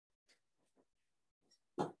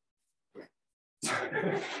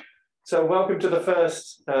So welcome to the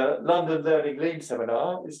first London Learning Lean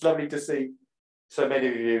seminar. It's lovely to see so many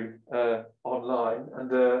of you online. And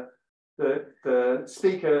the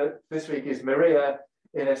speaker this week is María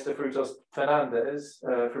Inés de Frutos-Fernández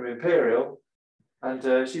from Imperial.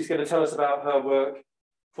 And she's going to tell us about her work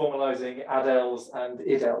formalizing adèles and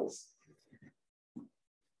idèles.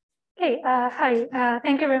 Okay, hi,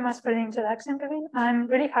 thank you very much for the introduction, Kevin. I'm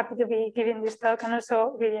really happy to be giving this talk and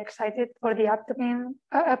also really excited for the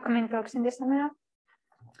upcoming talks in this seminar.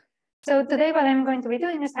 So today what I'm going to be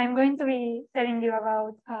doing is I'm going to be telling you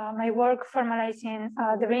about my work formalizing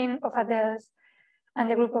the ring of adèles and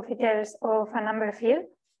the group of idèles of a number field.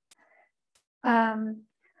 I'm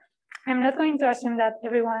not going to assume that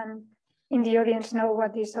everyone in the audience know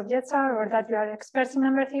what these objects are or that you are experts in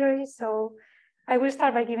number theory. So I will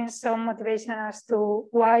start by giving some motivation as to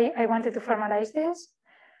why I wanted to formalize this.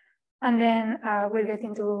 And then we'll get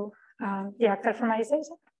into the actual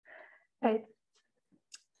formalization, right?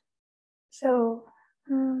 So,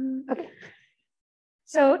 okay.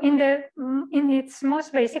 So in its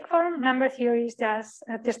most basic form, number theory is just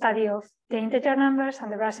the study of the integer numbers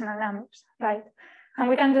and the rational numbers, right? And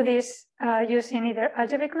we can do this using either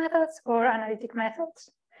algebraic methods or analytic methods.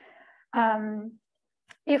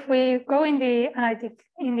 If we go in the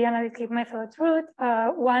analytic methods route,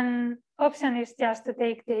 one option is just to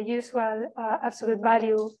take the usual absolute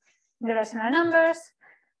value in the rational numbers,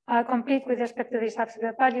 complete with respect to this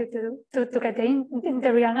absolute value to get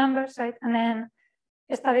the real numbers, right? And then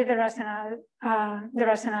study the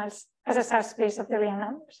rationals as a subspace of the real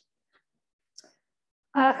numbers.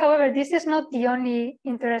 However, this is not the only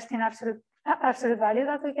interesting absolute value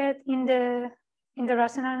that we get in the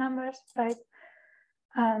rational numbers, right?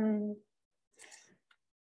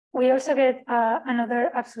 We also get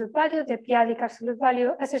another absolute value, the p-adic absolute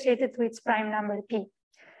value associated to its prime number p.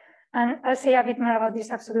 And I'll say a bit more about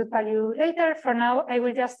this absolute value later. For now, I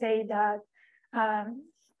will just say that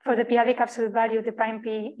for the p-adic absolute value, the prime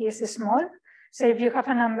p is small. So if you have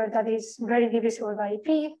a number that is very divisible by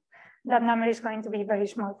p, that number is going to be very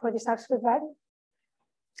small for this absolute value.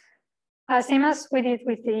 Same as we did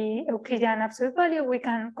with the Euclidean absolute value, we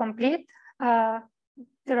can complete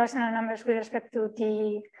the rational numbers with respect to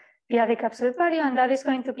the p-adic absolute value, and that is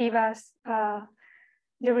going to give us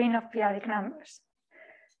the ring of p-adic numbers.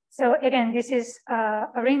 So again, this is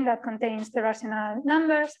a ring that contains the rational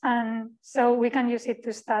numbers, and so we can use it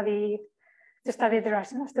to study the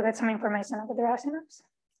rationals, to get some information about the rationals.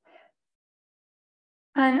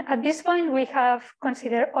 And at this point, we have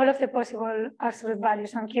considered all of the possible absolute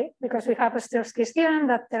values on Q, because we have Ostrowski's theorem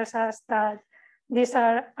that tells us that these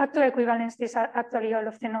are actual equivalents. These are actually all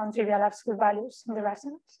of the non-trivial absolute values in the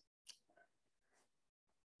rationals.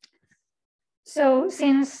 So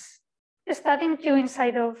since studying Q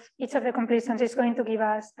inside of each of the completions is going to give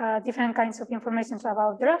us different kinds of information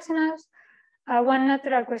about the rationals, one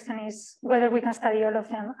natural question is whether we can study all of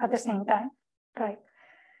them at the same time, right?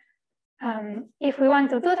 If we want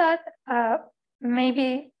to do that,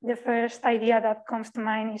 maybe the first idea that comes to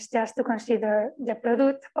mind is just to consider the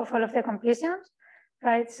product of all of the completions,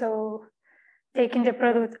 right? So taking the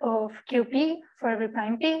product of QP for every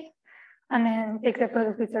prime P, and then take the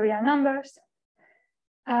product with the real numbers.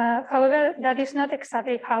 However, that is not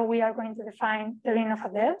exactly how we are going to define the ring of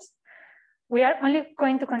adèles. We are only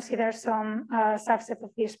going to consider some subset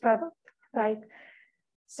of this product, right?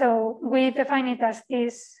 So we define it as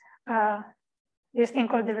this thing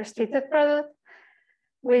called the restricted product,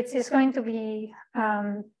 which is going to be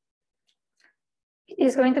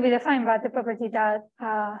defined by the property that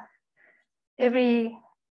every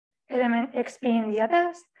element xp in the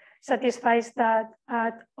adèles satisfies that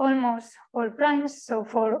at almost all primes, so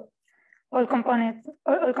for all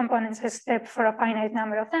components except for a finite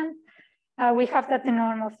number of them, we have that the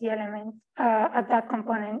norm of the element at that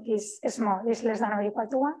component is small, is less than or equal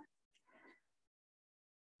to 1.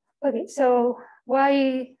 Okay, so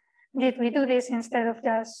why did we do this instead of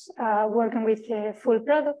just working with the full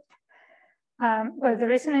product? Well, the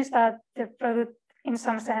reason is that the product in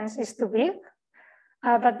some sense is too big,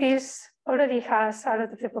 but this already has a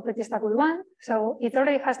lot of the properties that we want. So it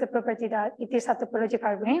already has the property that it is a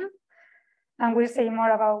topological ring, and we'll say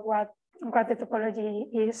more about what the topology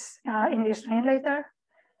is in this ring later.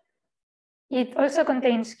 It also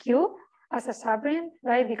contains Q as a subring,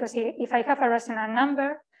 right? Because if I have a rational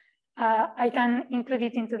number, I can include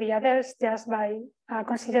it into the adèles just by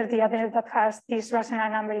consider the adèle that has this rational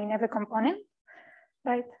number in every component,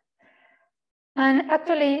 right? And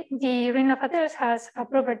actually, the ring of adèles has a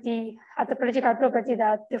property, a topological property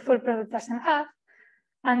that the full product doesn't have.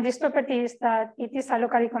 And this property is that it is a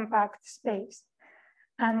locally compact space.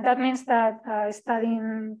 And that means that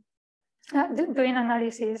doing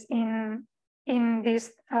analysis in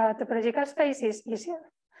this topological space is easier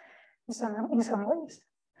in some ways.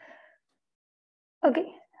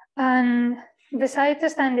 Okay, and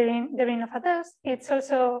besides studying the ring of adèles, it's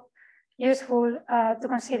also useful to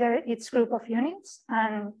consider its group of units,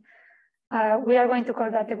 and we are going to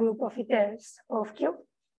call that the group of idèles of Q.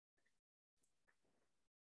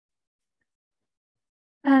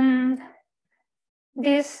 And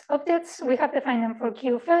these objects, we have defined them for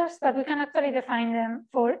Q first, but we can actually define them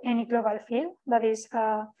for any global field. That is,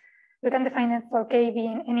 we can define them for K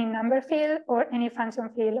being any number field or any function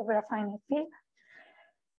field over a finite field.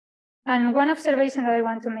 And one observation that I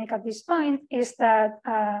want to make at this point is that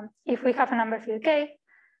if we have a number field K,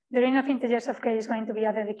 the ring of integers of K is going to be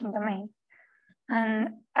a Dedekind domain.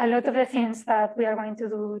 And a lot of the things that we are going to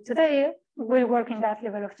do today will work in that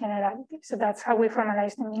level of generality. So that's how we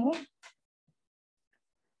formalize the meaning.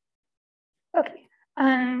 Okay,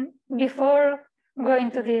 and before going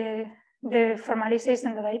to the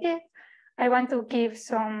formalization that I did, I want to give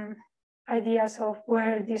some ideas of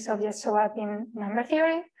where these objects show up in number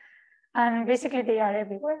theory. And basically they are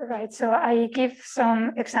everywhere, right? So I give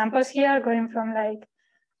some examples here, going from like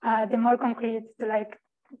the more concrete to like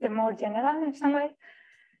the more general in some way.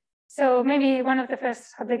 So maybe one of the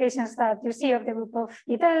first applications that you see of the group of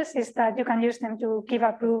idèles is that you can use them to give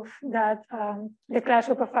a proof that the class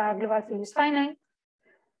group of a global field is finite.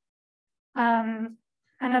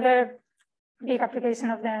 Another big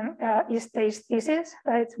application of them is Tate's thesis,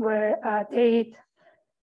 right? Where Tate,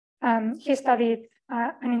 he studied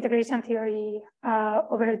an integration theory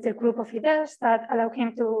over the group of idèles that allowed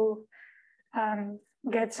him to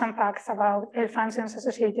get some facts about L functions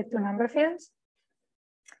associated to number fields.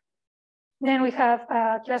 Then we have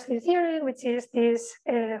class field theory, which is this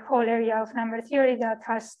whole area of number theory that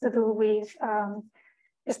has to do with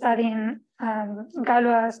studying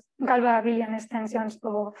Galois-Abelian extensions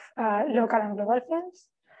of local and global fields.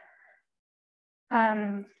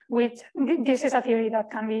 This is a theory that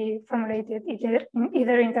can be formulated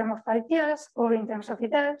either in terms of ideas or in terms of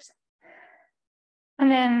idèles. And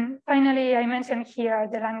then finally, I mentioned here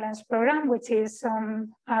the Langlands program, which is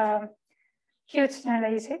some huge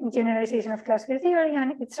generalization of class field theory.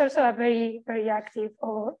 And it's also a very, very active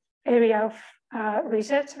area of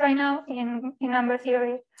research right now in number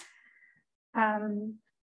theory.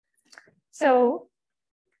 So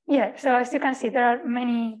as you can see, there are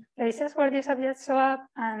many places where these objects show up.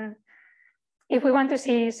 And if we want to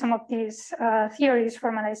see some of these theories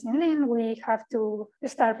formalized in Lean, we have to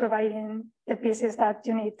start providing the pieces that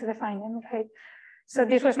you need to define them, right? So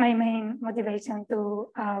this was my main motivation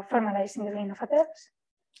to formalize in the ring of adèles.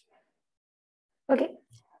 Okay,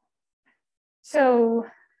 so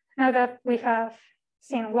now that we have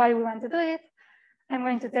seen why we want to do it, I'm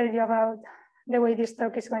going to tell you about the way this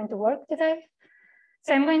talk is going to work today.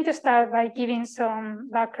 So I'm going to start by giving some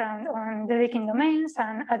background on Dedekind domains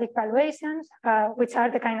and adic valuations, which are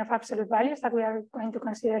the kind of absolute values that we are going to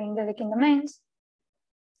consider in Dedekind domains.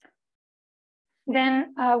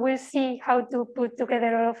 Then we'll see how to put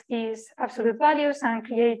together all of these absolute values and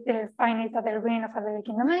create the finite adèle ring of a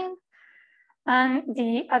Dedekind domain and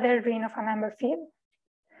the adèle ring of a number field.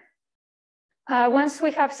 Once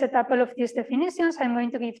we have set up all of these definitions, I'm going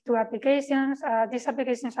to give two applications. These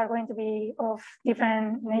applications are going to be of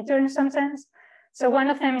different nature in some sense. So one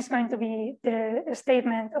of them is going to be the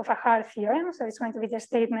statement of a hard theorem. So it's going to be the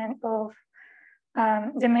statement of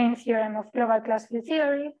the main theorem of global class field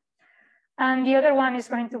theory. And the other one is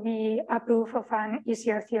going to be a proof of an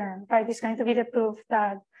easier theorem, right? It's going to be the proof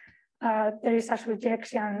that there is a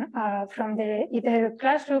surjection from the ideal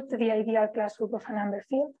class group to the ideal class group of a number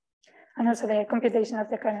field, and also the computation of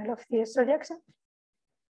the kernel of this surjection.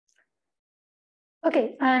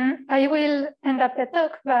 Okay, and I will end up the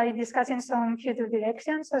talk by discussing some future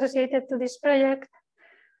directions associated to this project.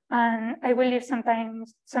 And I will leave some time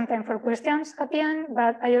for questions at the end,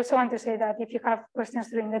 but I also want to say that if you have questions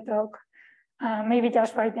during the talk, maybe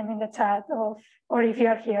just write them in the chat, or if you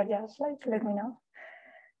are here, just let me know.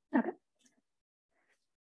 Okay.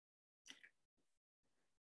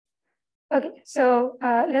 Okay, so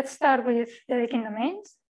let's start with the Dedekind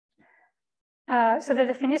domains. So the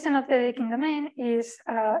definition of the Dedekind domain is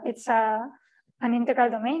it's an integral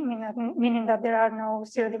domain, meaning that there are no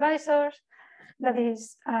zero divisors, that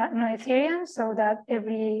is Noetherian, so that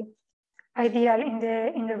every ideal in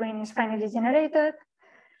the ring is finally generated.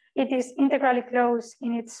 It is integrally closed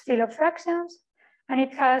in its field of fractions, and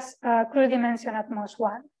it has a crude dimension at most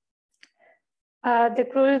 1. The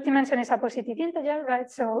crude dimension is a positive integer, right?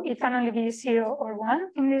 So it can only be 0 or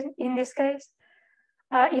 1 in this case.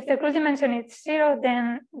 If the crude dimension is 0,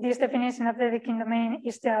 then this definition of the Dedekind domain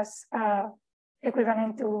is just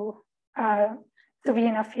equivalent to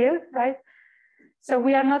being a field, right? So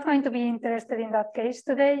we are not going to be interested in that case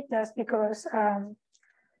today, just because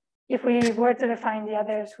if we were to define the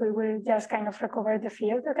others, we will just kind of recover the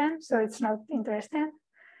field again, so it's not interesting.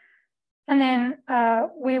 And then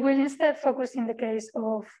we will instead focus in the case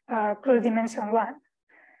of crude dimension 1.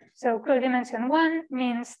 So crude dimension 1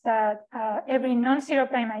 means that every non-zero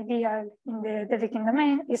prime ideal in the Dedekind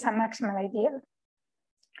domain is a maximal ideal.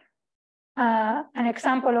 An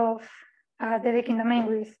example of the Dedekind domain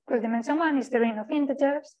with crude dimension 1 is the ring of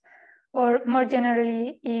integers, or more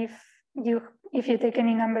generally, if you take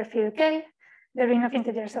any number field k, the ring of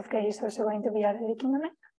integers of k is also going to be a Dedekind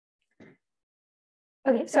domain.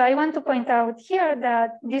 Okay, so I want to point out here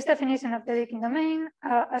that this definition of the Dedekind domain,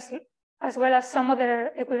 as well as some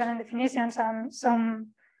other equivalent definitions and some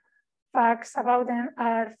facts about them,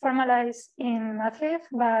 are formalized in Madrid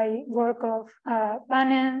by work of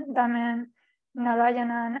Banen, Damen,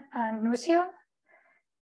 Narayanan, and Nusio.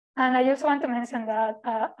 And I also want to mention that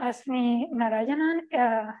Asmi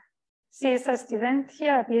Narayanan, she is a student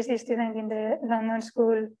here, a PhD student in the London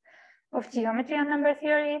School of Geometry and Number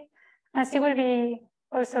Theory, and she will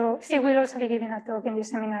also be giving a talk in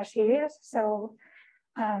this seminar series. So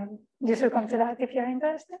you should come to that if you're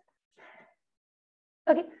interested.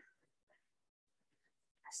 Okay.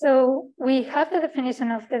 So we have the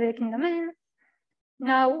definition of the Dedekind domain.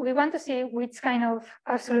 Now we want to see which kind of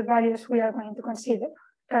absolute values we are going to consider,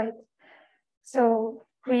 right? So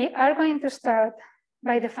we are going to start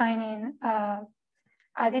by defining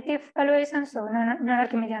additive valuations, so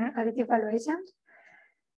non-Archimedean additive valuations.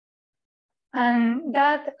 And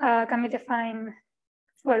that can be defined,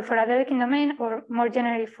 well, for a Dedekind domain, or more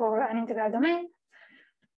generally for an integral domain,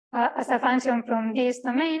 as a function from this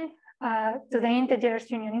domain to the integers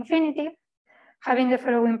union infinity, having the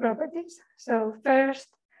following properties. So first,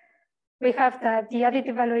 we have that the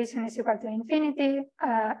additive valuation is equal to infinity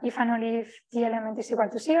if and only if the element is equal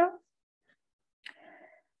to 0.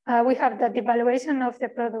 We have that the valuation of the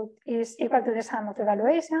product is equal to the sum of the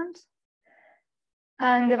valuations.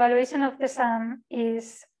 And the valuation of the sum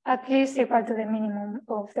is at least equal to the minimum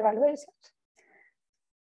of the valuations.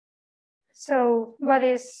 So what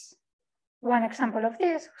is one example of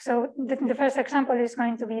this? So the first example is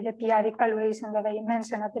going to be the p-adic valuation that I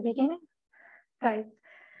mentioned at the beginning, right?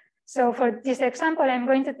 So for this example, I'm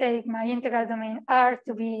going to take my integral domain R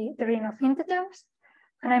to be the ring of integers,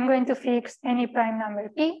 and I'm going to fix any prime number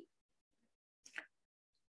P.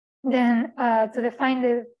 Then to define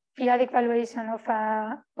the p-adic valuation of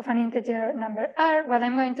an integer number R, what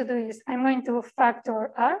I'm going to do is I'm going to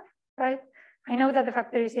factor R, right? I know that the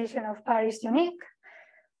factorization of R is unique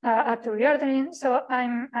up to reordering, so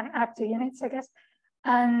I'm up to units, I guess.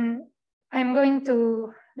 And I'm going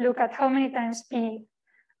to look at how many times P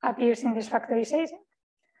appears in this factorization,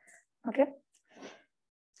 okay?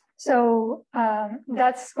 So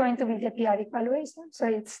that's going to be the p-adic valuation. So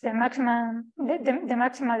it's the maximum, the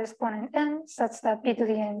maximal exponent n such that p to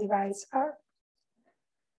the n divides R.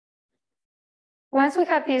 Once we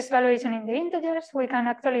have this valuation in the integers, we can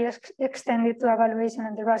actually extend it to a valuation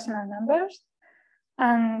in the rational numbers.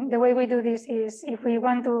 And the way we do this is if we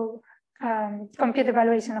want to compute the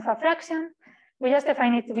valuation of a fraction, we just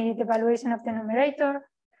define it to be the valuation of the numerator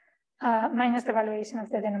minus the valuation of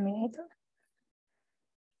the denominator.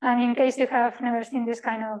 And in case you have never seen this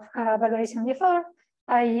kind of valuation before,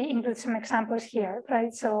 I include some examples here,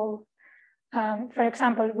 right? So for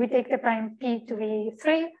example, we take the prime P to be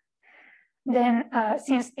 3. Then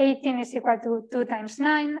since 18 is equal to 2 times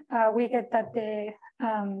 9, we get that the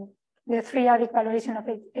 3-adic valuation of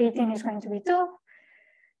 18 is going to be 2.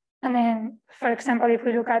 And then, for example, if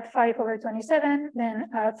we look at 5 over 27, then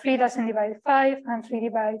 3 doesn't divide 5, and 3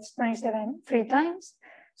 divides 27 3 times.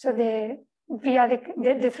 So the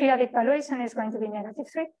 3-adic valuation is going to be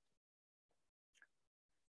 -3.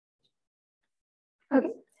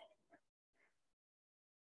 Okay.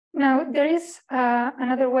 Now, there is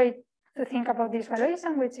another way to think about this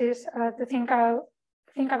valuation, which is to think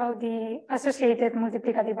about the associated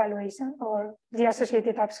multiplicative valuation, or the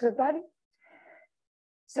associated absolute value.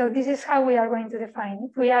 So this is how we are going to define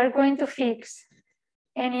it. We are going to fix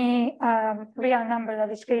any real number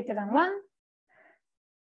that is greater than 1.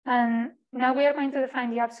 And now we are going to define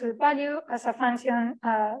the absolute value as a function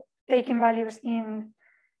taking values in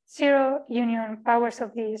 0 union powers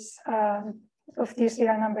of this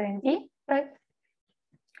real number in P, right?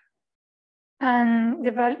 And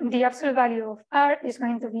the absolute value of R is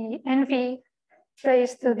going to be NV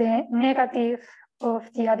raised to the negative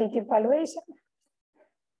of the additive valuation.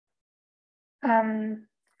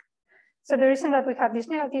 So the reason that we have this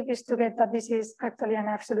negative is to get that this is actually an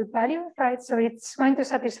absolute value, right? So it's going to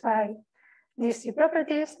satisfy these three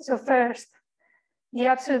properties. So first, the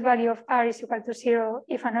absolute value of R is equal to 0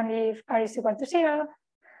 if and only if R is equal to 0.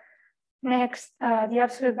 Next, the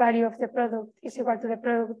absolute value of the product is equal to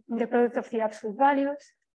the product of the absolute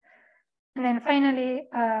values. And then finally,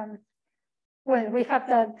 well, we have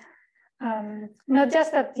that not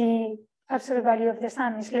just that the absolute value of the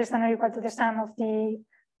sum is less than or equal to the sum of the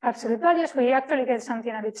absolute values, we actually get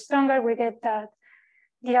something a bit stronger. We get that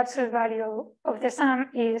the absolute value of the sum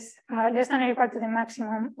is less than or equal to the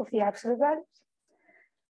maximum of the absolute values.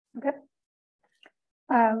 Okay.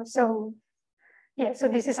 So yeah, so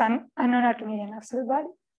this is a non-Archimedean absolute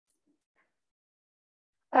value.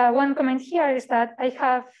 One comment here is that I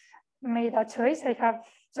have made a choice. I have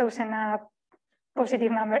chosen a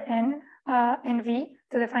positive number n, nv,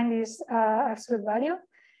 to define this absolute value.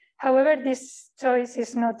 However, this choice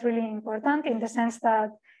is not really important in the sense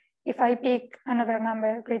that if I pick another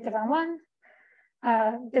number greater than 1,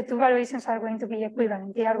 the two valuations are going to be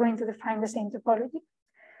equivalent. They are going to define the same topology.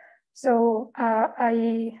 So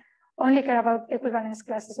I only care about equivalence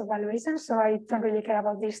classes of valuations, so I don't really care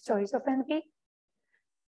about this choice of NP.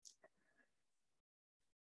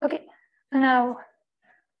 Okay, now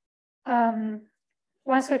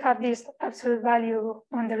once we have this absolute value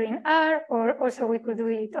on the ring R, or also we could do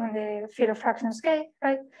it on the field of fractions K,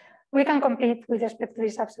 right? We can complete with respect to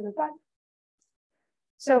this absolute value.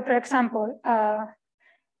 So for example,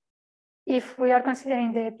 if we are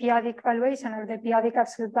considering the p-adic valuation or the p-adic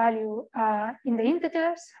absolute value in the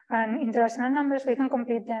integers and in the rational numbers, we can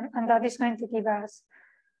complete them, and that is going to give us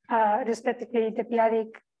respectively the p-adic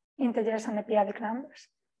integers and the p-adic numbers.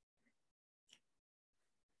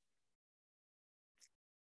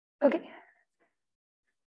 Okay.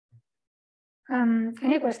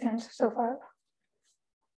 Any questions so far?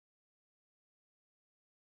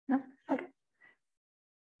 No? Okay.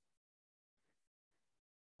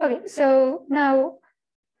 Okay, so now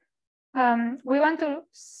we want to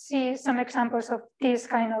see some examples of this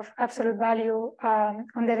kind of absolute value on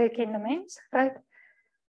the Dedekind domains, right?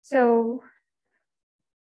 So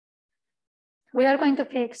we are going to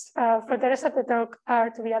fix for the rest of the talk R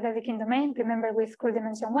to be a Dedekind domain, remember with cool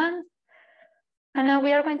dimension 1. And now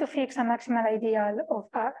we are going to fix a maximal ideal of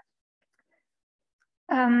R.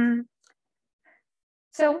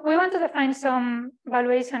 So we want to define some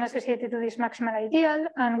valuation associated to this maximal ideal,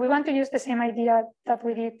 and we want to use the same idea that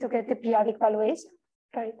we did to get the p-adic valuation,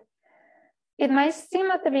 right? It might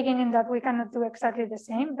seem at the beginning that we cannot do exactly the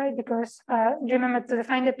same, right? Because remember, to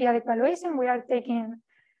define the p-adic valuation, we are taking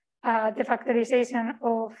the factorization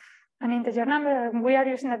of an integer number, and we are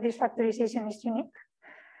using that this factorization is unique.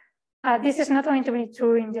 This is not going to be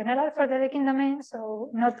true in general for the Dedekind domain, so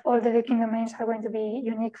not all the Dedekind domains are going to be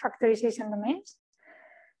unique factorization domains.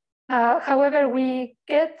 However, we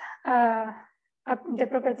get the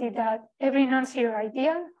property that every non-zero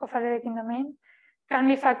ideal of a Dedekind domain can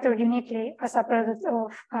be factored uniquely as a product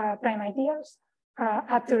of prime ideals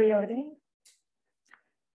up to reordering.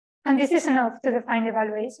 And this is enough to define the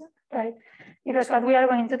valuation, right? Because what we are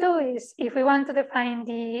going to do is, if we want to define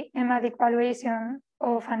the m-adic valuation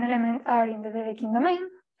of an element R in the Dedekind domain,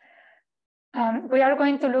 we are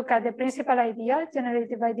going to look at the principal ideal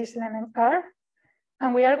generated by this element R,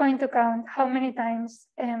 and we are going to count how many times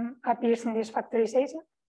M appears in this factorization.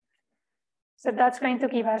 So that's going to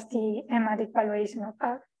give us the m-adic valuation of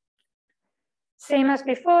R. Same as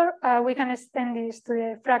before, we can extend this to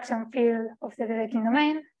the fraction field of the Dedekind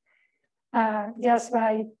domain just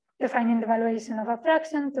by defining the valuation of a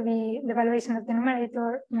fraction to be the valuation of the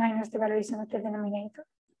numerator minus the valuation of the denominator.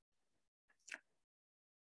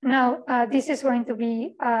 Now, this is going to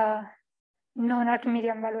be a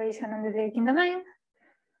non-Archimedean valuation on the Dedekind domain.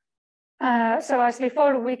 So as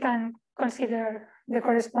before, we can consider the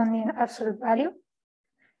corresponding absolute value.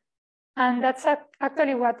 And that's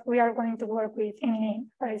actually what we are going to work with in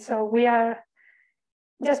Lean, right? So we are,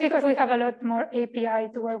 just because we have a lot more API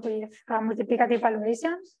to work with multiplicative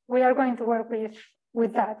valuations, we are going to work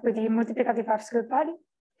with that, with the multiplicative absolute value.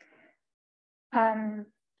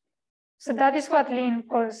 So that is what Lean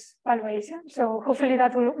calls valuation. So hopefully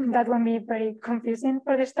that won't be very confusing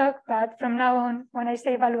for this talk, but from now on, when I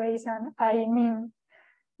say valuation, I mean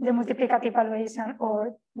the multiplicative valuation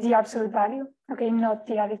or the absolute value, okay, not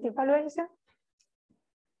the additive valuation.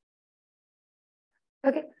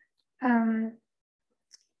 Okay.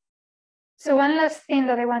 So one last thing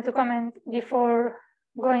that I want to comment before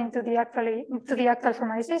going to the actual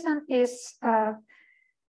formalization is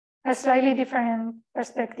a slightly different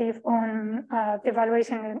perspective on the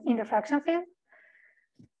valuation in the fraction field.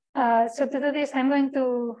 So to do this, I'm going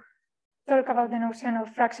to talk about the notion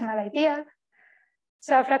of fractional ideal.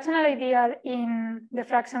 So a fractional ideal in the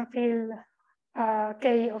fraction field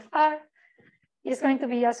K of R is going to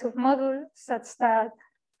be a submodule such that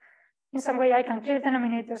in some way I can clear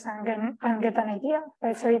denominators and get an ideal,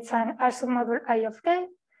 right? So it's an R submodule I of K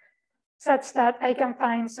such that I can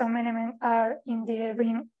find some element R in the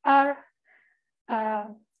ring R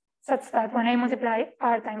such that when I multiply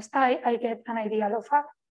R times I get an ideal of R.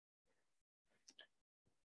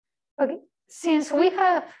 Okay, since we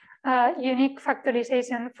have unique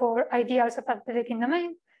factorization for ideals of a Dedekind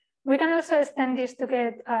domain, we can also extend this to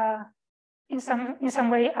get in some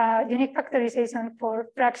way unique factorization for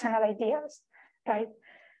fractional ideals, right?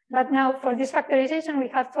 But now for this factorization, we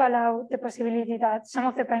have to allow the possibility that some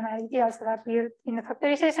of the prime ideals that appear in the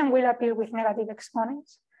factorization will appear with negative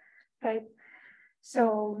exponents, right?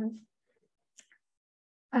 So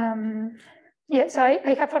yeah, so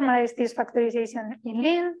I have formalized this factorization in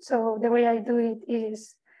Lean. So the way I do it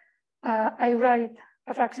is I write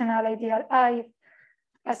a fractional ideal I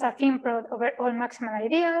as a thin prod over all maximal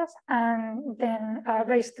ideals, and then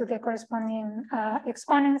raised to the corresponding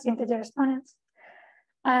exponents, integer exponents.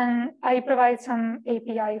 And I provide some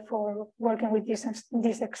API for working with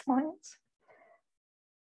these exponents.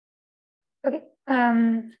 Okay,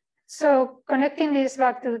 so connecting this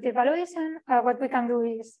back to the evaluation, what we can do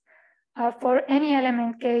is for any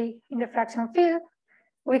element K in the fraction field,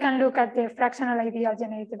 we can look at the fractional ideal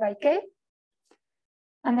generated by K.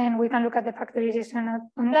 And then we can look at the factorization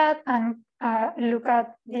on that and look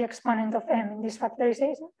at the exponent of M in this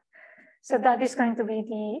factorization. So that is going to be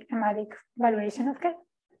the ematic valuation of K.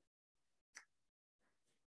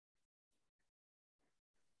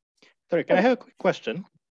 Sorry, can I have a quick question?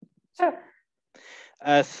 Sure.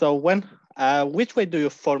 So which way do you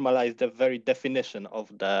formalize the very definition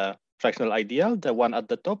of the fractional ideal, the one at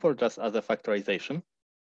the top, or just as a factorization?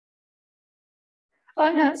 Oh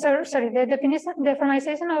no, sorry. The definition, the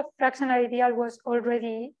formalization of fractional ideal was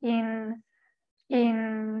already in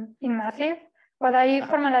Mathlib. What I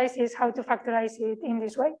formalize is how to factorize it in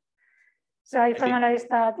this way. So I formalize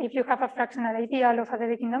that if you have a fractional ideal of a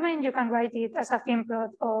Dedekind domain, you can write it as a thin prod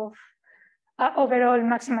of overall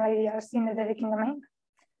maximal ideals in the Dedekind domain.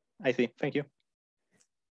 I see. Thank you.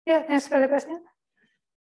 Yeah, thanks for the question.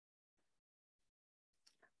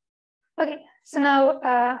 Okay, so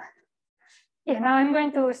now. Now I'm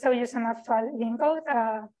going to show you some actual Lean code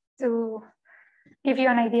to give you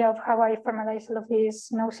an idea of how I formalize all of these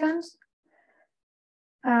notions.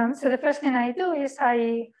 So the first thing I do is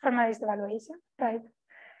I formalize the evaluation, right?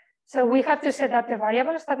 So we have to set up the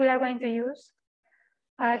variables that we are going to use.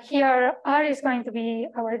 Here, R is going to be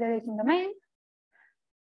our Dedekind domain.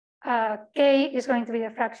 K is going to be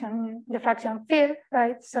the fraction field,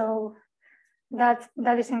 right? So that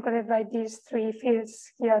is encoded by these three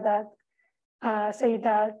fields here that say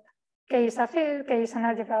that K is a field, K is an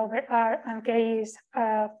algebra over R, and K is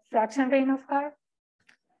a fraction ring of R.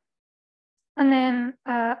 And then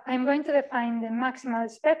I'm going to define the maximal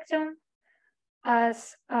spectrum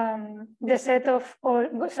as the set of all,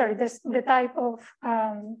 the type of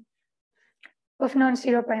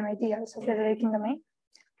non-zero prime ideals of the Dedekind domain.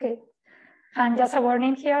 Okay, and just a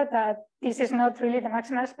warning here that this is not really the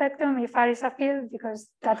maximal spectrum if R is a field, because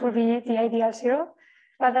that will be the ideal zero.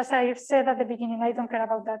 But as I said at the beginning, I don't care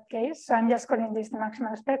about that case. So I'm just calling this the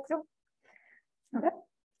maximal spectrum. Okay.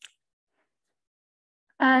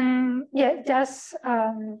 And yeah, just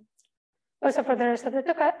also for the rest of the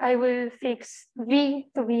talk, I will fix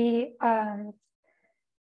V to be a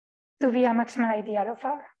maximal ideal of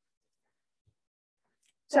R.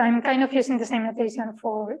 So I'm kind of using the same notation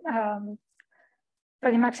for the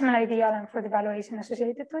maximal ideal and for the evaluation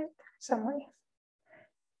associated to it some way.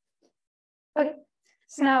 Okay.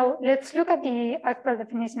 So now let's look at the actual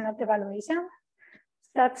definition of the evaluation.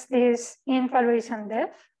 That's this int valuation def.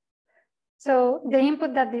 So the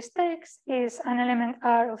input that this takes is an element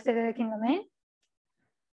R of the Dedekind domain.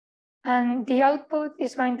 And the output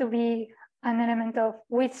is going to be an element of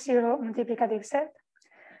with zero multiplicative set.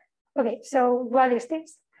 Okay, so what is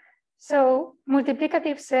this? So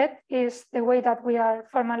multiplicative set is the way that we are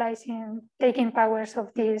formalizing taking powers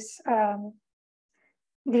of this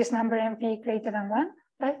number MP greater than 1,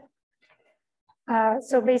 right?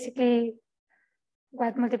 So basically,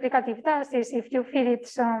 what multiplicative does is if you feed it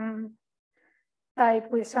some type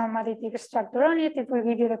with some additive structure on it, it will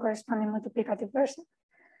give you the corresponding multiplicative version.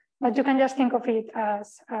 But you can just think of it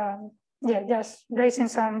as, just raising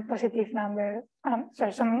some positive number,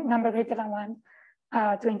 some number greater than 1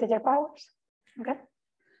 to integer powers, okay?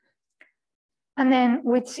 And then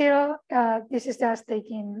with 0, this is just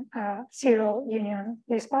taking 0 union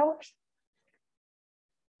these powers.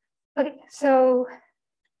 Okay, so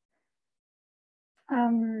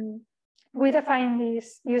we define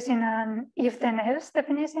this using an if then else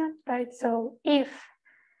definition, right? So if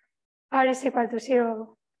R is equal to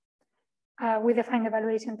 0, we define the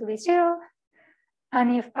evaluation to be 0.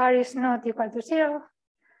 And if R is not equal to 0,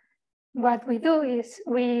 what we do is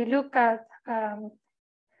we look at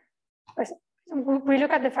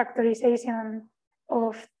the factorization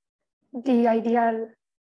of the ideal,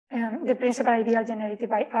 the principal ideal generated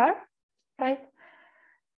by R, right?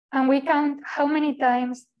 And we count how many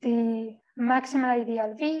times the maximal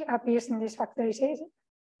ideal V appears in this factorization.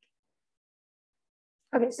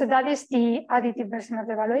 Okay, so that is the additive version of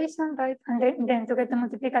the evaluation, right? And then to get the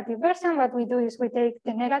multiplicative version, what we do is we take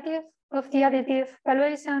the negative of the additive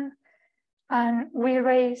valuation and we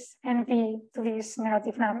raise NV to this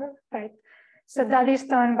negative number, right? So that is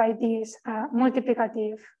done by this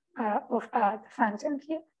multiplicative of add function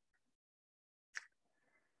here.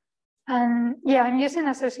 And yeah, I'm using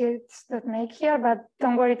associates.make here, but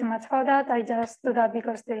don't worry too much about that. I just do that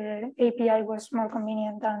because the API was more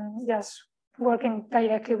convenient than just working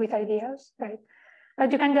directly with ideas, right?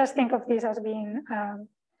 But you can just think of this as being,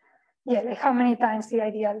 yeah, like how many times the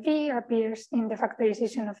ideal V appears in the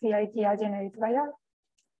factorization of the ideal generated by R.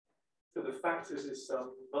 So the factors is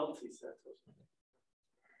some multi-set or something?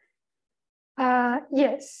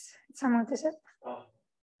 Yes, it's a multi-set. Oh.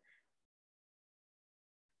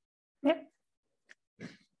 Yeah.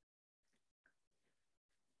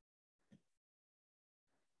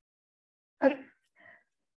 Okay.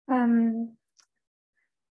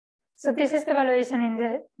 So this is the evaluation in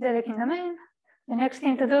the dedekind domain. The next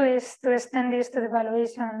thing to do is to extend this to the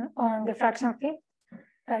evaluation on the fraction field,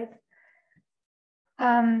 right?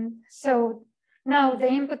 So now the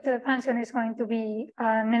input to the function is going to be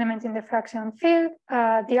an element in the fraction field.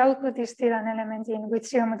 The output is still an element in with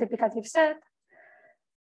 0 multiplicative set.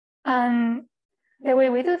 And the way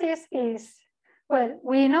we do this is, well,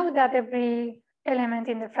 we know that every element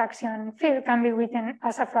in the fraction field can be written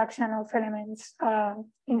as a fraction of elements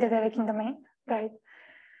in the dedekind domain, right?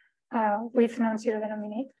 With non-zero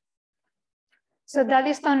denominator. So that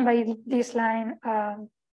is done by this line,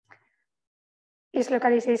 is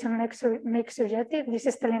localization make surjective. This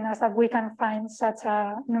is telling us that we can find such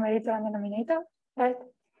a numerator and denominator, right?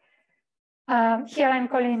 Here I'm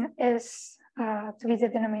calling S to be the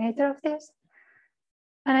denominator of this.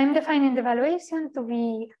 And I'm defining the evaluation to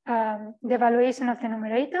be the evaluation of the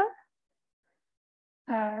numerator.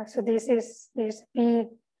 So this is this B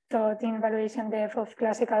dot in evaluation depth of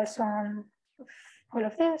classical sum of all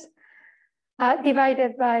of this,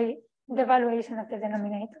 divided by the evaluation of the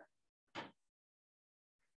denominator.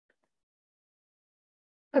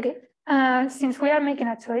 Okay, since we are making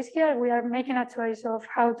a choice here, we are making a choice of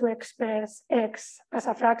how to express X as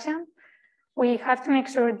a fraction. We have to make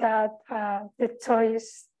sure that the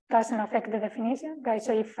choice doesn't affect the definition, right?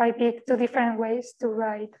 So if I pick two different ways to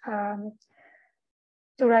write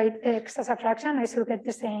X as a fraction, I should get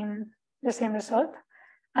the same result.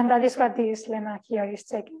 And that is what this lemma here is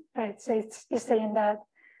checking, right? So it's saying that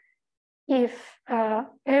if R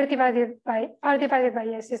divided by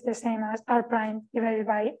S is the same as R prime divided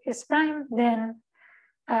by S prime, then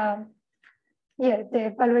yeah, the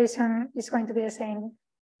evaluation is going to be the same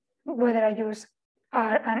whether I use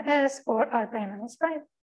R and S or R prime and S prime.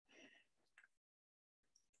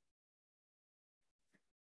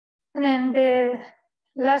 And then the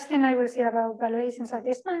last thing I will say about evaluations at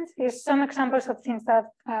this point is some examples of things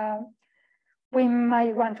that we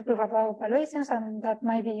might want to prove about evaluations and that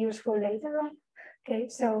might be useful later on. Okay,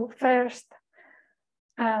 so first,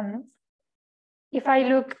 if I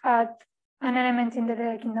look at an element in the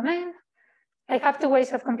dedekind domain, I have two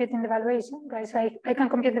ways of computing the evaluation, right? So I can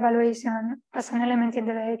compute the evaluation as an element in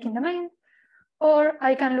the dedekind domain, or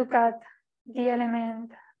I can look at the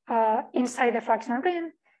element inside the fractional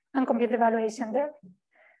ring and compute the evaluation there.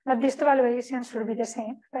 But these two evaluations should be the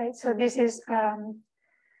same, right? So this is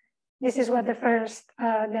what the first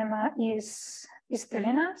lemma is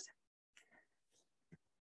telling us.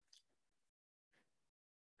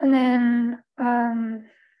 And then,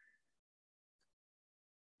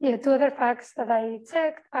 yeah, two other facts that I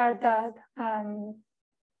checked are that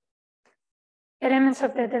elements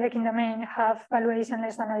of the dedekind domain have valuation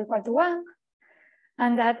less than or equal to 1,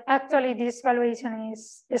 and that actually this valuation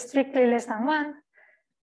is strictly less than 1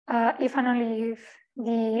 if and only if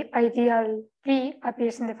the ideal V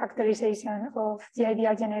appears in the factorization of the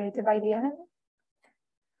ideal generated by the element.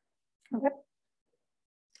 Okay.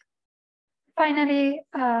 Finally,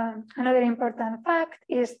 another important fact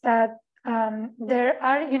is that there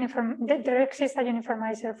exists a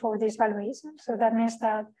uniformizer for this valuation. So that means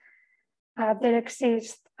that there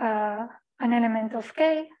exists an element of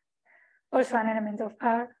K, also an element of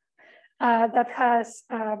R, that has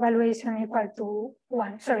valuation equal to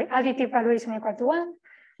 1, sorry, additive valuation equal to 1,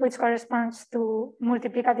 which corresponds to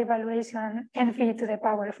multiplicative valuation NV to the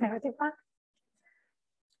power of -1.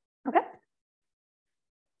 Okay.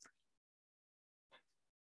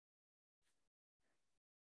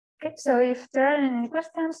 Okay, so if there are any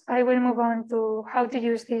questions, I will move on to how to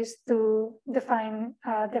use this to define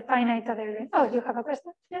the finite adèle ring. Oh, you have a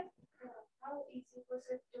question? Yeah. How easy was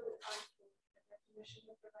it to answer the definition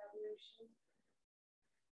of evaluation?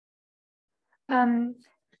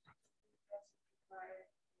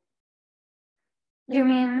 You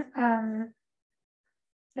mean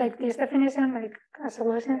like this definition, like as I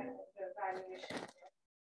was saying?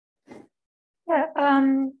 Yeah.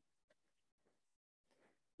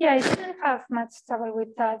 Yeah, I didn't have much trouble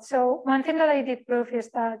with that. So one thing that I did prove is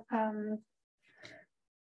that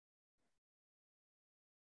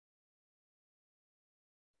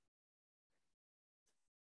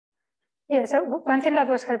yeah, so one thing that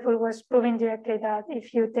was helpful was proving directly that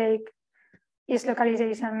if you take its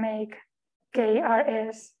localization, make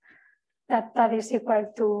KRS, that is equal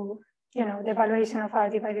to, you know, the valuation of R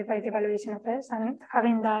divided by the valuation of S, and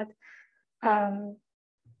having that,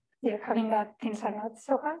 yeah, having that things are not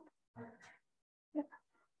so hard. Yeah.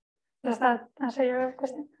 Does that answer your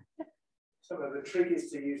question? Yeah. So the trick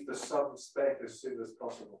is to use the sum spec as soon as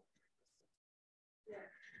possible.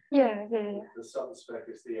 Yeah. The sum spec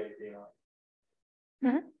is the API.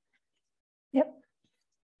 Mm-hmm. Yep.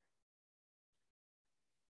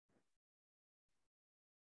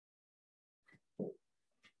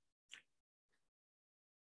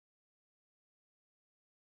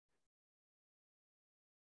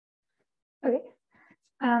 Okay.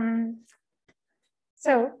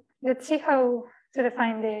 So let's see how to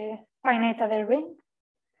define the finite adèle ring.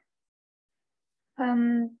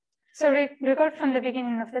 So recall from the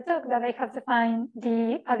beginning of the talk that I have defined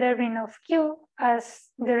the adèle ring of Q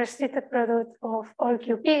as the restricted product of all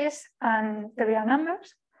QPs and the real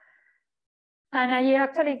numbers. And I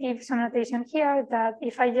actually give some notation here that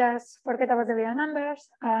if I just forget about the real numbers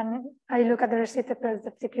and I look at the restricted product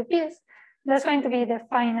of the QPs, that's going to be the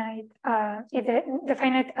finite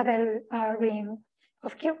adèle ring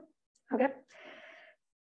of Q. Okay.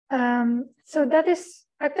 So that is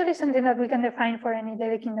actually something that we can define for any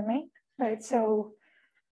Dedekind domain, right? So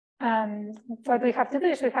what we have to do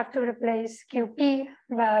is we have to replace QP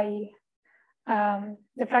by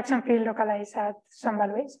the fraction field localized at some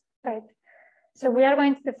values, right? So we are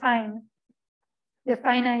going to define the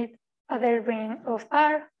finite adèle ring of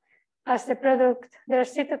R as the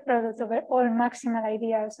restricted product over all maximal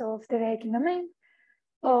ideals of the Dedekind domain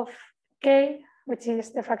of K, which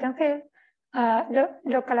is the fraction field,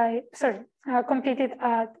 completed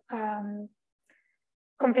at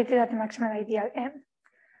the maximal ideal M.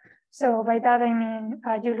 So by that I mean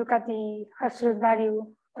you look at the absolute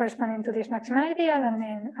value corresponding to this maximal ideal, and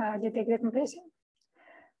then you take the completion.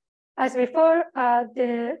 As before,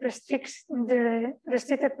 the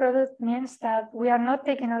restricted product means that we are not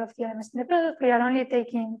taking all of the elements in the product. We are only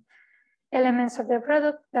taking elements of the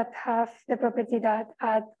product that have the property that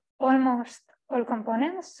at almost all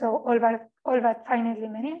components, so all but finitely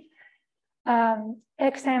many,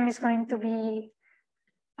 xm is going to be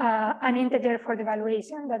an integer for the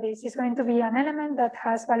valuation. That is, it's going to be an element that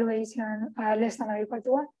has valuation less than or equal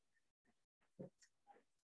to 1.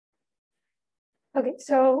 Okay,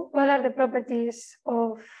 so what are the properties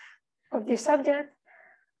of this object?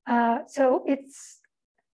 So it's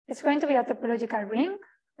going to be a topological ring,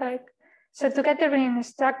 right? So to get the ring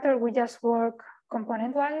structure, we just work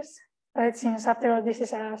component-wise, right? Since after all, this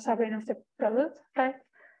is a subring of the product, right?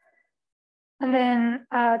 And then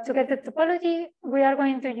to get the topology, we are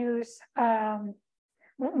going to use,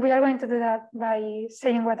 we are going to do that by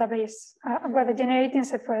saying what the generating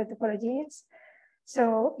set for the topology is.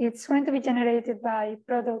 So it's going to be generated by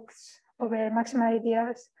products over maximal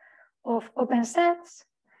ideals of open sets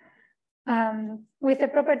with the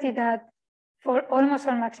property that for almost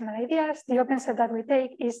all maximal ideals, the open set that we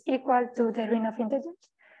take is equal to the ring of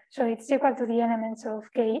integers. So it's equal to the elements of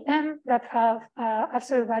Km that have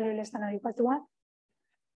absolute value less than or equal to 1.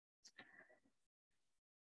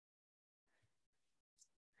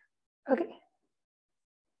 Okay.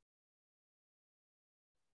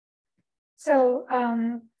 So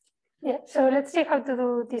yeah, so let's see how to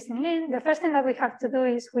do this in Lean. The first thing that we have to do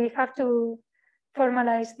is we have to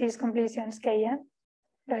formalize these completions Km,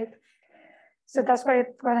 right? So that's what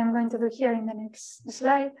I'm going to do here in the next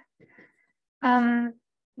slide.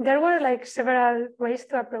 there were like several ways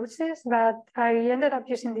to approach this, but I ended up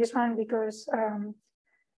using this one because,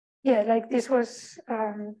 yeah, like this was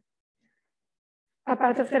a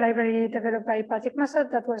part of the library developed by Patrick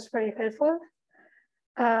Massot that was very helpful.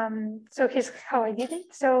 So here's how I did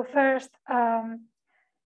it. So first,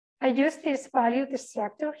 I used this value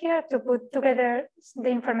structure here to put together the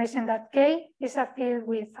information that K is a field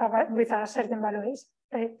with a certain valuation,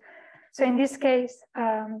 right? So in this case,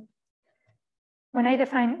 when I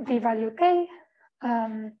define the value K,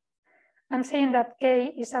 I'm saying that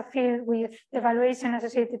K is a field with the valuation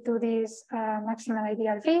associated to this maximal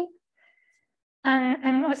ideal V. And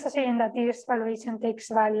I'm also saying that this valuation takes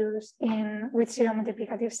values with zero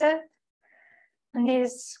multiplicative set. And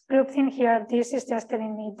this group thing here, this is just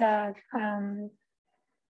telling me that,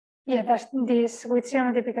 yeah, that this with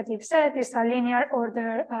zero multiplicative set is a linear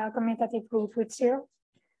order commutative group with zero,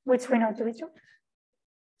 which we know to be true.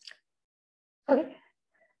 Okay,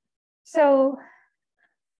 so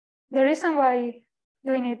the reason why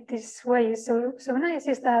doing it this way is so nice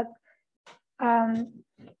is that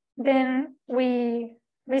then we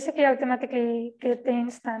basically automatically get the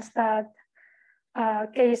instance that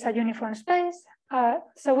K is a uniform space.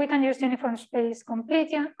 So we can use uniform space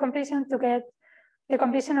completion to get the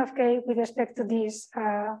completion of K with respect to this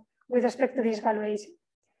valuation.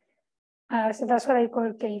 So that's what I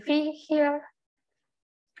call KV here.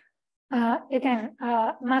 Again,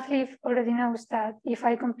 Mathlib already knows that if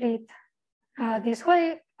I complete this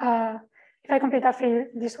way, if I complete a field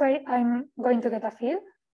this way, I'm going to get a field.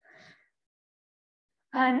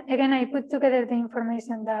 And again, I put together the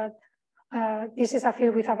information that this is a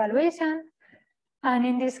field with a valuation. And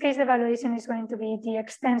in this case, the valuation is going to be the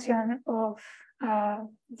extension of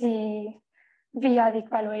the V-adic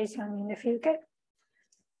valuation in the field K.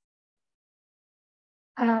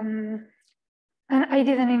 And I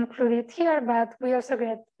didn't include it here, but we also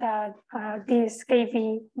get that this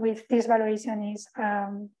KV with this valuation is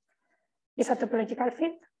a topological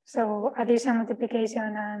field. So addition,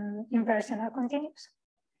 multiplication, and inversion are continuous.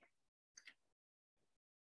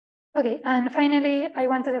 Okay, and finally, I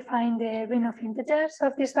want to define the ring of integers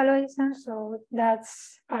of this valuation. So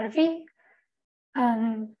that's RV.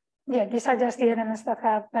 And yeah, these are just the elements that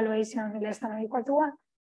have valuation less than or equal to 1.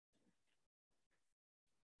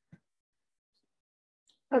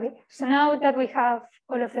 Okay, so now that we have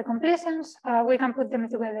all of the completions, we can put them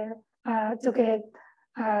together to get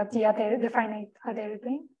the finite adèle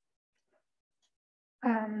ring.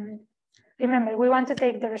 Remember, we want to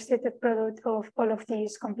take the restricted product of all of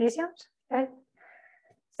these completions, right?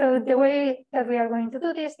 So the way that we are going to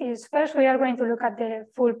do this is first we are going to look at the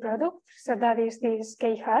full product. So that is this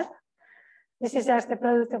K hat. This is just the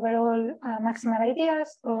product over all maximal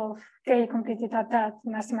ideas of K completed at that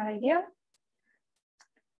maximal idea.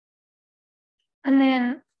 And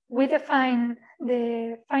then we define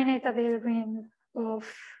the finite adèle ring of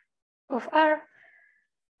R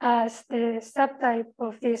as the subtype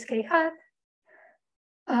of this K hat.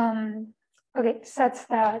 Okay, such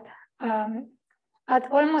that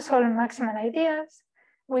at almost all maximal ideas,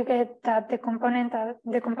 we get that the component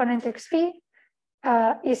XV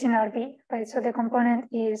is in RV, right? So the component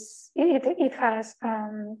is, it has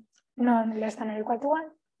none less than or equal to 1.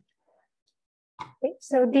 Okay,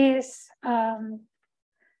 so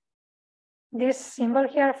this symbol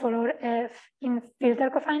here for all F in filter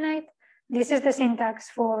cofinite, this is the syntax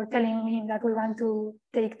for telling me that we want to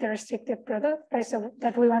take the restricted product, right? So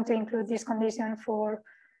that we want to include this condition for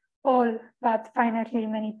all but finitely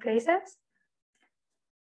many places.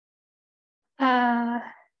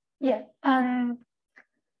 Yeah, and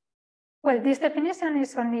well, this definition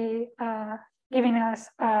is only giving us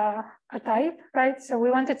a type, right? So we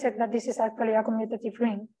want to check that this is actually a commutative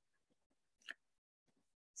ring.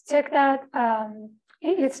 Check that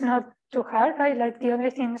it's not too hard, right? Like the only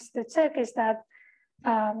things to check is that,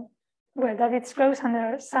 well, that it's closed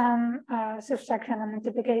under some subtraction and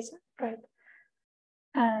multiplication, right?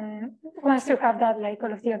 And once you have that, like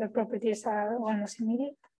all of the other properties are almost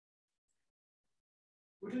immediate.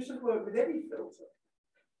 Would it just work with any filter?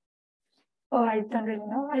 Oh, I don't really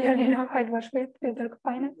know. I only know how it was with filter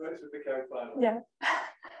cofinite. Works with the cofinite. Yeah.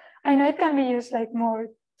 I know it can be used like more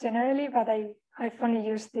generally, but I've only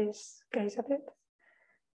used this case of it.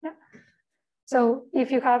 Yeah. So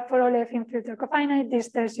if you have for all F in filter cofinite,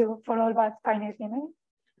 this tells you for all but finitely many.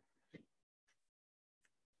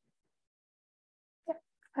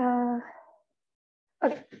 Yeah.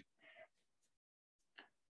 Okay.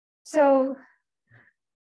 So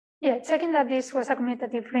yeah, checking that this was a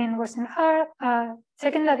commutative ring wasn't hard.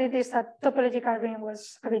 Checking that it is a topological ring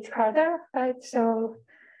was a bit harder, right? So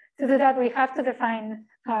to do that, we have to define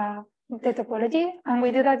the topology, and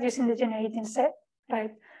we do that using the generating set,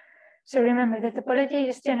 right? So remember, the topology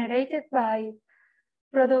is generated by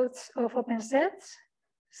products of open sets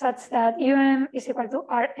such that UM is equal to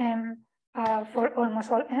RM for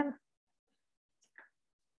almost all M.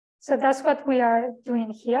 So that's what we are doing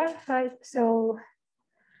here, right? So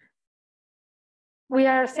we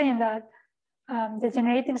are saying that the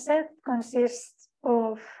generating set consists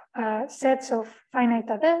of sets of finite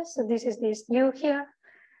adèles. So this is this U here,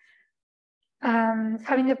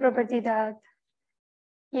 having the property that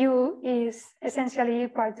U is essentially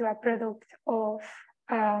equal to a product of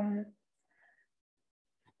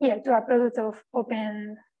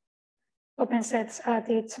open sets at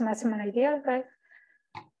its maximal ideal, right?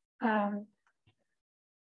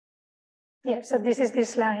 So this is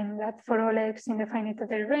this line that for all x in the finite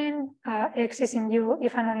adèle ring, x is in U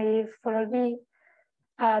if and only if for all v,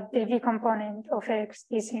 the v component of x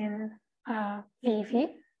is in v,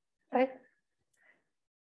 right?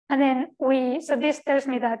 And then so this tells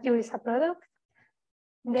me that U is a product.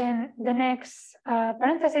 Then the next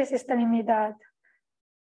parenthesis is telling me that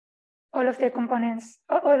all of the components,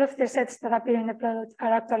 all of the sets that appear in the product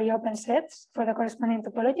are actually open sets for the corresponding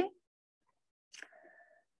topology.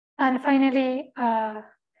 And finally,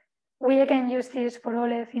 we again use this for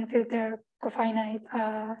all f in filter cofinite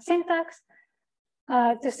syntax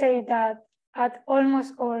to say that at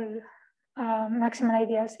almost all maximal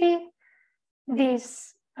ideals V,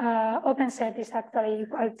 this open set is actually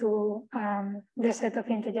equal to the set of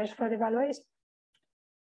integers for the evaluation.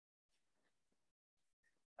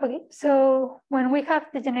 Okay, so when we have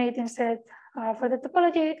the generating set for the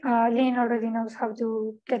topology, Lynn already knows how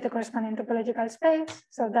to get the corresponding topological space.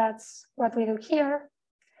 So that's what we do here.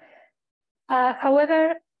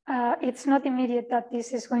 However, it's not immediate that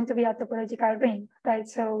this is going to be a topological ring, right?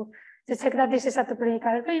 So to check that this is a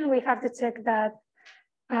topological ring, we have to check that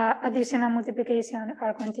addition and multiplication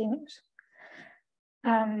are continuous.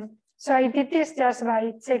 So I did this just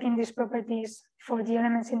by checking these properties for the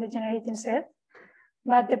elements in the generating set.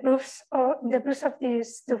 But the proofs of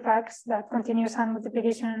these two facts that continuous and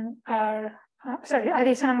multiplication are,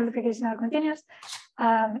 addition and multiplication are continuous,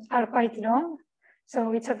 are quite long.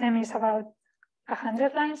 So each of them is about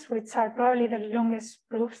 100 lines, which are probably the longest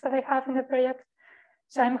proofs that I have in the project.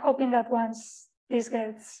 So I'm hoping that once this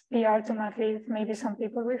gets PR to Madrid, maybe some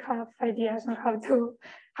people will have ideas on how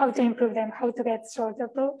to improve them, how to get shorter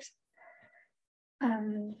proofs.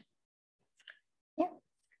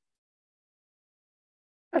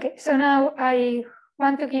 Okay, so now I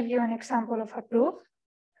want to give you an example of a proof.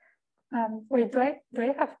 Wait, do I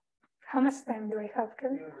have, how much time do I have,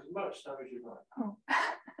 Kevin? Yeah, as much time as you like. Oh.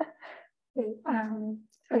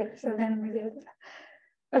 Okay, so then we did.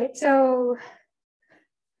 Okay, so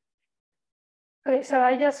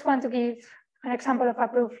I just want to give an example of a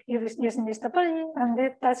proof using this topology,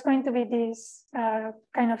 and that's going to be this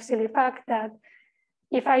kind of silly fact that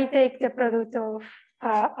if I take the product of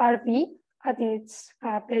RV at its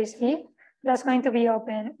place V, that's going to be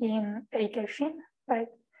open in a Kershon, right?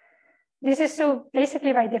 This is so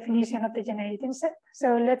basically by definition of the generating set.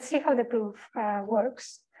 So let's see how the proof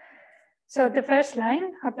works. So the first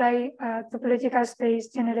line, apply topological space,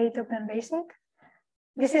 generate open basic.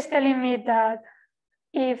 This is telling me that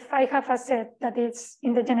if I have a set that is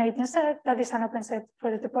in the generating set, that is an open set for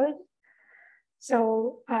the topology.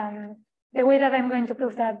 So the way that I'm going to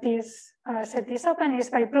prove that this set is open is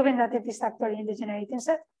by proving that it is actually in the generating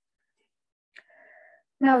set.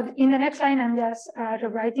 Now, in the next line, I'm just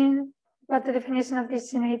rewriting what the definition of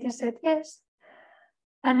this generating set is.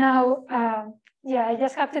 And now, I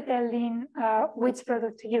just have to tell Lynn which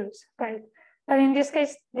product to use, right? But in this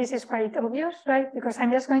case, this is quite obvious, right? Because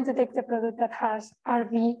I'm just going to take the product that has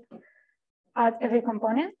RV at every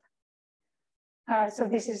component. So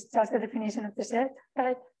this is just the definition of the set,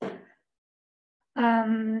 right?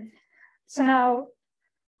 So now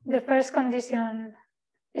the first condition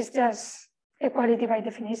is just equality by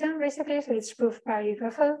definition, basically. So it's proved by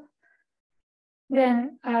Ruffle.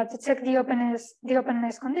 Then to check the openness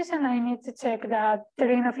condition, I need to check that the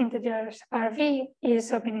ring of integers RV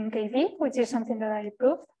is open in KV, which is something that I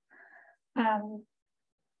proved.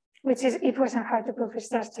 It wasn't hard to prove, it's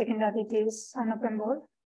just checking that it is an open ball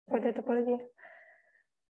for the topology.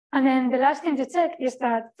 And then the last thing to check is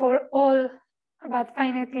that for all about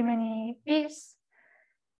finitely many V's,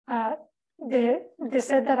 the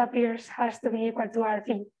set that appears has to be equal to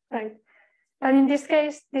RV, right? But in this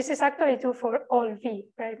case, this is actually true for all V,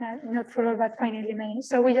 right? Not for all but finitely many.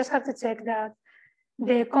 So we just have to check that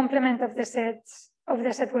the complement of the set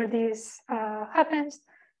where this happens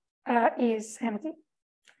is empty.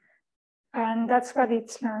 And that's what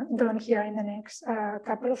it's done here in the next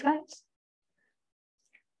couple of lines.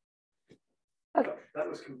 Okay. That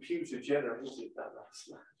was computer generated, that last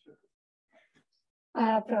slide.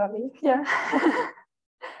 Probably, yeah.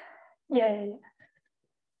 Yeah.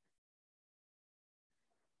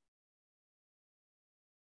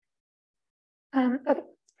 Okay.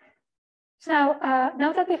 So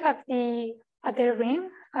now that we have the adèle ring,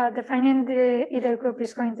 defining the idèle group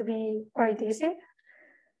is going to be quite easy.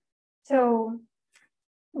 So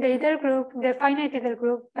the idèle group, the finite idèle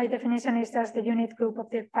group, by definition, is just the unit group of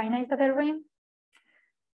the finite adèle ring.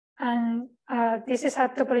 And this is a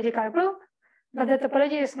topological group, but the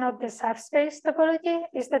topology is not the subspace topology,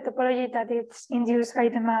 it's the topology that is induced by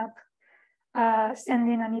the map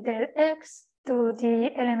sending an idèle X to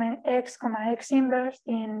the element X, X inverse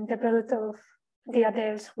in the product of the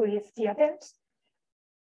adèles with the adèles.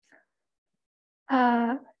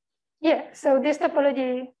 Yeah, so this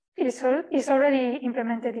topology is already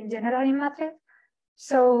implemented in general in math.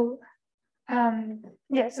 So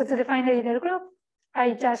yeah, so to define the idèle group,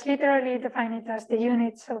 I just literally define it as the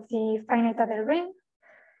units of the finite adèle ring.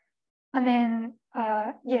 And then,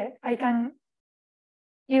 yeah, I can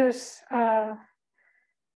use, I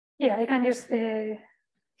can use the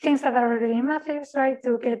things that are already in maths, right,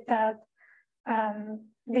 to get that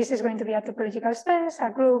this is going to be a topological space,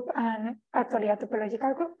 a group, and actually a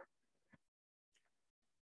topological group.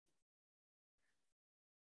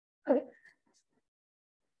 Okay.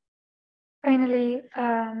 Finally,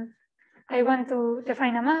 I want to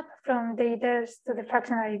define a map from the idèles to the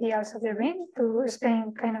fractional ideals of the ring to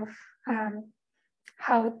explain kind of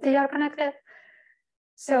how they are connected.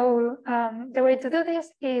 So the way to do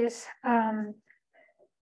this is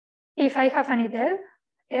if I have an idèle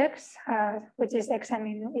X, which is Xm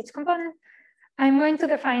in each component, I'm going to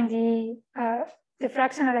define the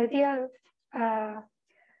fractional ideal,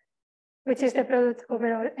 which is the product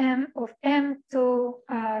overall M of M to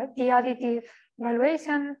the additive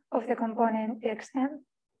valuation of the component Xm.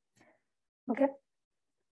 Okay.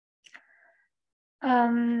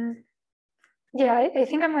 Yeah, I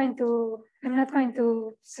think I'm not going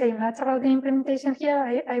to say much about the implementation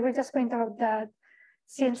here. I will just point out that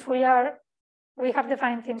since we have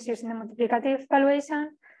defined things using the multiplicative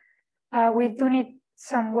valuation, we do need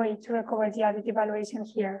some way to recover the additive valuation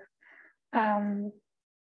here.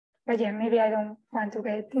 But yeah, maybe I don't want to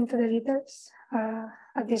get into the details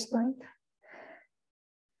at this point.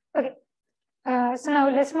 Okay, so now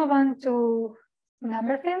let's move on to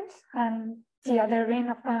number fields and the other ring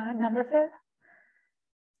of a number field.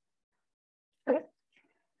 Okay,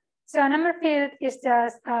 so a number field is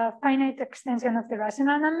just a finite extension of the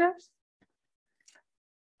rational numbers.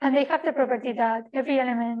 And they have the property that every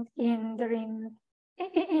element in the ring,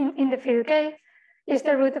 in the field K, is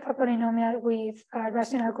the root of a polynomial with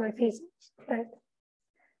rational coefficients, right?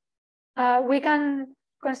 We can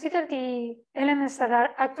consider the elements that are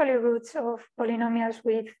actually roots of polynomials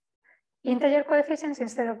with integer coefficients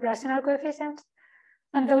instead of rational coefficients.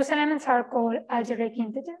 And those elements are called algebraic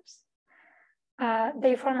integers.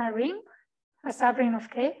 They form a ring, a subring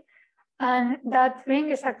of K, and that ring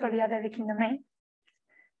is actually a Dedekind domain.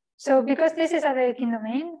 So because this is a Dedekind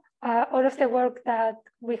domain, all of the work that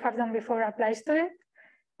we have done before applies to it.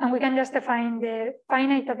 And we can just define the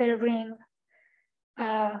finite adèle ring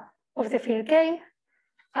of the field K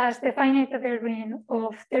as the finite adèle ring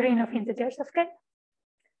of the ring of integers of K.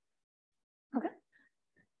 Okay.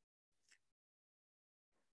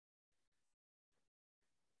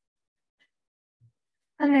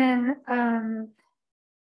 And then,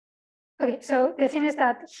 okay, so the thing is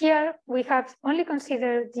that here we have only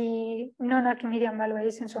considered the non-Archimedean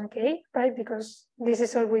valuations on K, right? Because this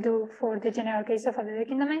is all we do for the general case of a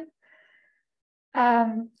Dedekind domain.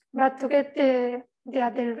 But to get the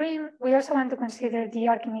adèle ring, we also want to consider the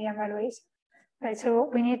Archimedean valuation, right? So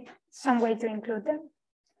we need some way to include them.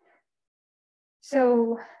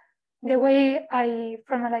 So the way I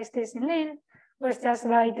formalized this in Lean was just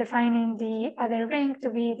by defining the adèle ring to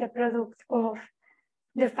be the product of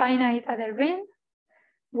the finite adèle ring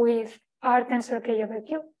with R tensor K over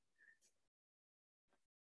Q.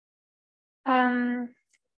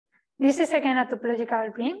 This is again a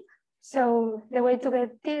topological ring. So the way to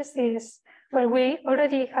get this is, well, we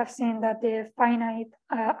already have seen that the finite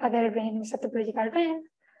adèle ring is a topological ring.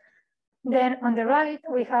 Then on the right,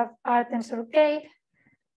 we have R tensor K,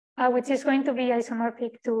 which is going to be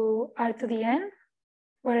isomorphic to R to the N,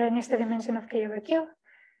 where N is the dimension of K over Q.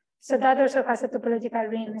 So that also has a topological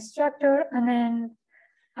ring structure. And then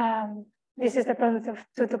this is the product of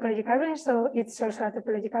two topological rings, so it's also a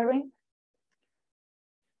topological ring.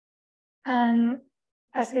 And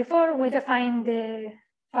as before, we define the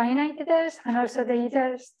finite idèles and also the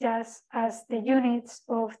idèles just as the units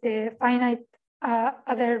of the finite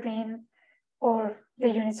adèle ring or the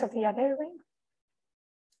units of the adèle ring.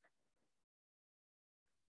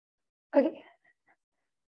 Okay.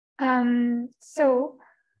 So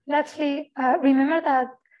lastly, remember that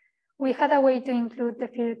we had a way to include the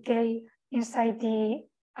field K inside the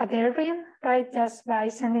adèle ring, right? Just by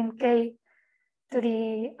sending K to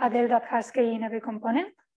the adèle that has K in every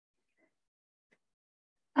component.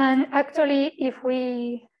 And actually, if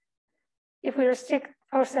we restrict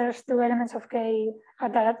ourselves to elements of K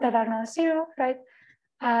that are non-zero, right?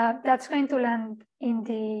 That's going to land in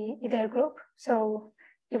the idèle group. So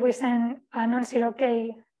if we send a non-zero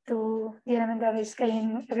K to the element that is K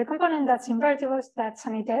in every component, that's invertibles, that's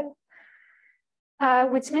an idèle.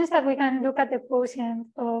 Which means that we can look at the quotient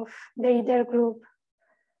of the idèle group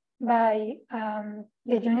by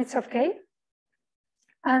the units of K,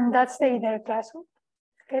 and that's the idèle class group.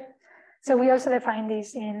 Okay, so we also define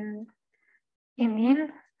this in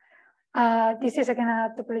min. This is again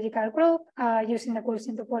a topological group using the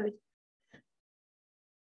quotient topology.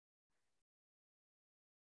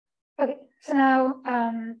 Okay, so now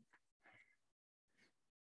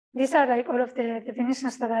these are like all of the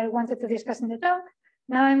definitions that I wanted to discuss in the talk.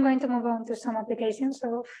 Now I'm going to move on to some applications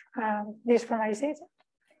of this formalization.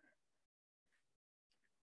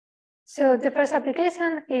 So the first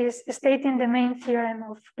application is stating the main theorem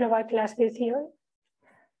of global class field theory.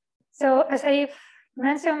 So as I've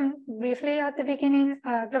mentioned briefly at the beginning,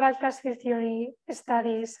 global class field theory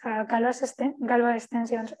studies Galois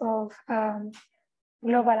extensions of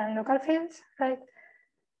global and local fields, right?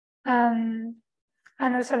 And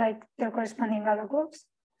also like their corresponding Galois groups.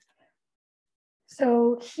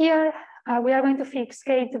 So here we are going to fix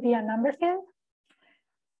K to be a number field.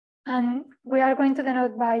 And we are going to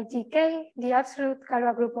denote by GK the absolute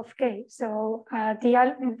Galois group of K. So the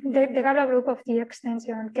Galois group of the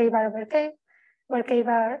extension K bar over K, where K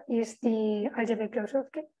bar is the algebraic closure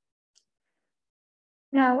of K.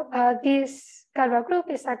 Now, this Galois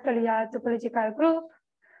group is actually a topological group.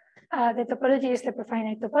 The topology is the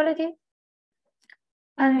prefinite topology.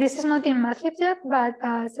 And this is not in MATLib yet, but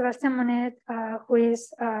Sebastian Monet, who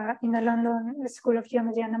is in the London School of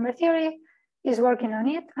Geometry and Number Theory, is working on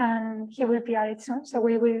it, and he will PR it soon. So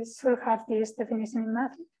we will still have this definition in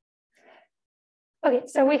MATLib. Okay,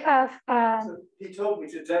 so we have. So he told me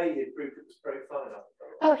today he proved it was profiler.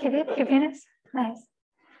 Oh, he did? He finished? Nice.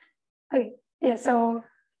 Okay, yeah, so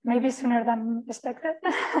maybe sooner than expected.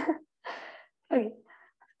 Okay.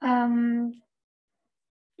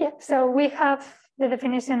 Yeah, so we have the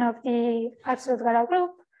definition of the absolute Galois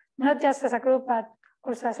group, not just as a group, but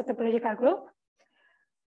also as a topological group.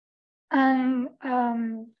 And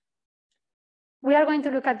we are going to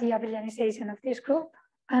look at the abelianization of this group.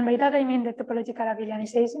 And by that, I mean the topological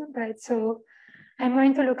abelianization, right? So I'm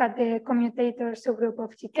going to look at the commutator subgroup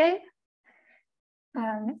of GK.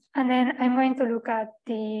 And then I'm going to look at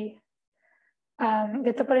the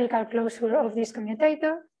topological closure of this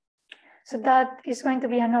commutator. So that is going to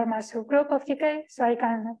be a normal subgroup of GK. So I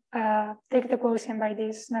can take the quotient by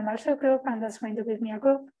this normal subgroup, and that's going to give me a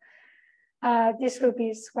group. This group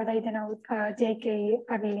is what I denote JK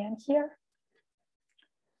abelian here.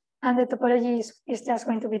 And the topology is just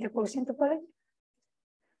going to be the quotient topology.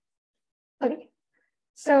 Okay.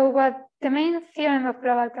 So what the main theorem of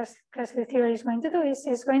global class field theory is going to do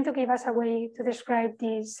is going to give us a way to describe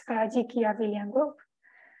this GK abelian group.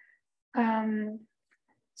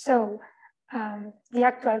 The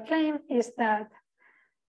actual claim is that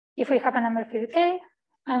if we have a number field K,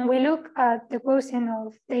 and we look at the quotient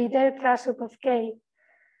of the idèle class group of K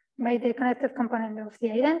by the connected component of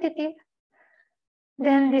the identity,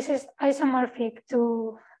 then this is isomorphic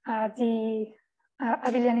to the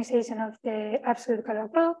abelianization of the absolute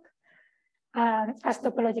Galois group as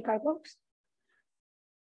topological groups.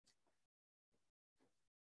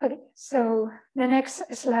 Okay, so the next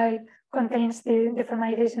slide contains the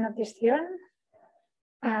formalization of this theorem.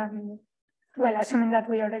 Well, assuming that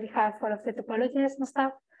we already have all of the topologies and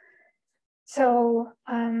stuff. So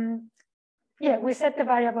yeah, we set the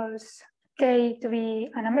variables K to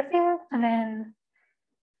be a number field, and then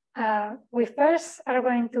we first are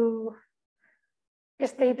going to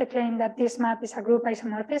state the claim that this map is a group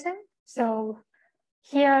isomorphism. So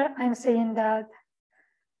here I'm saying that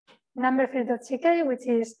number field.ck, which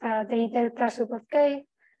is the idèle class group of K,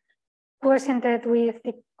 quotiented with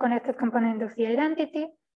the connected component of the identity,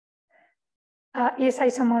 is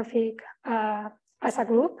isomorphic as a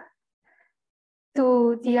group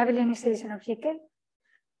to the abelianization of GK.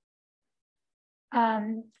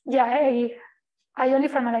 Yeah, I only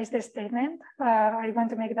formalize the statement. I want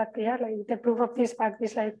to make that clear. Like the proof of this fact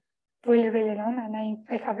is like really, really long, and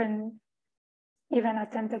I haven't even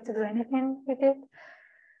attempted to do anything with it.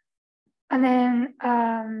 And then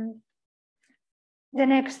the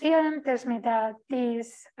next theorem tells me that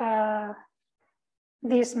this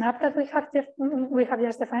map that we have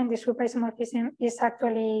just defined, this group isomorphism, is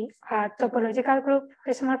actually a topological group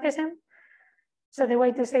isomorphism. So the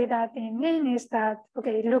way to say that in main is that,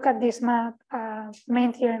 okay, look at this map,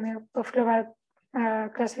 main theorem of global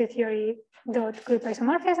classifier theory dot group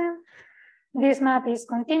isomorphism. This map is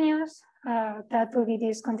continuous. That will be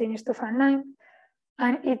this continuous to fan line,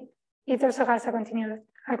 and it also has a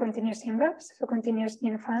continuous inverse, so continuous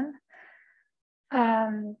in fan.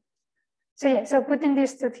 So yeah, so putting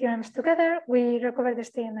these two theorems together, we recover the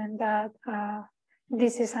statement that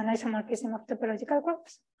this is an isomorphism of topological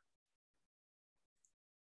groups.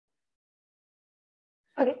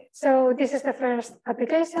 Okay, so this is the first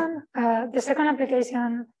application. The second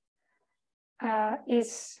application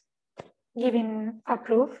is giving a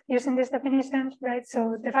proof using these definitions, right?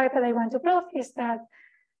 So the fact that I want to prove is that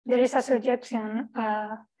there is a surjection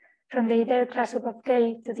from the ideal class group of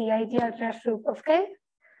K to the ideal class group of K.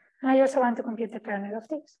 And I also want to compute the kernel of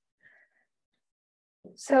this.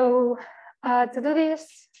 So to do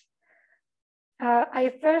this,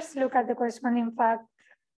 I first look at the corresponding fact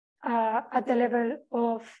at the level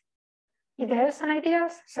of idèles and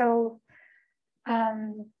ideas. So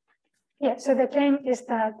yeah, so the claim is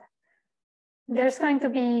that there's going to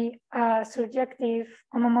be a surjective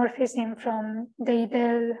homomorphism from the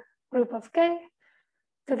ideal group of K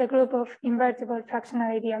to the group of invertible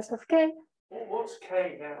fractional ideas of K. What's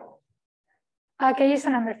K now? K is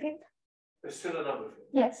a number field. It's still a number field.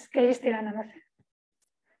 Yes, K is still a number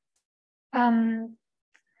field.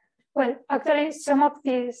 Well, actually, some of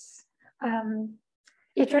these,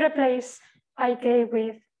 if you replace IK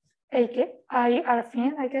with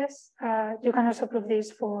IR-fin, I guess, you can also prove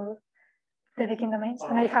this for the Dedekind domains.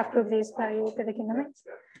 And I have proved this by the Dedekind domains.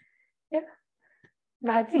 Yeah.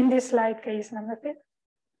 But in this slide, K is a number field.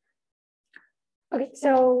 Okay,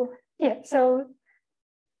 so yeah, so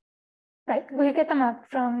right, we get a map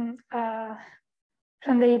from the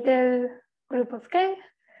ideal group of K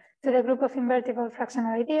to the group of invertible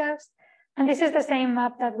fractional ideas. And this is the same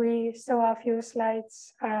map that we saw a few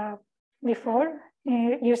slides before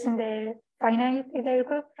using the finite ideal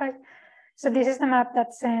group, right? So this is the map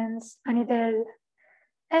that sends an ideal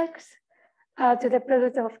X to the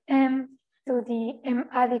product of M to the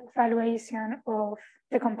M-adic valuation of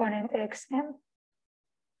the component XM.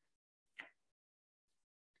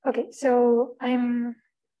 Okay, so I'm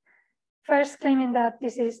first claiming that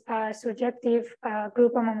this is a surjective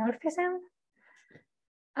group homomorphism.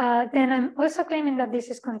 Then I'm also claiming that this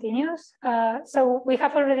is continuous. So we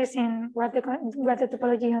have already seen what the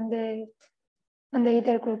topology on the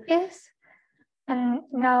ideal group is. And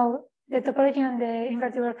now the topology on the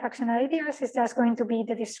invertible fractional ideas is just going to be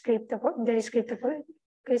the discrete topology.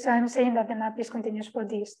 Okay, so I'm saying that the map is continuous for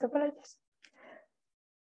these topologies.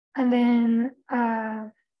 And then,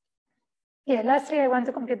 yeah, lastly, I want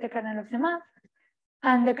to compute the kernel of the map.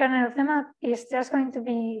 And the kernel of the map is just going to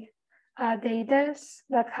be the idèles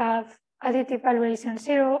that have additive valuation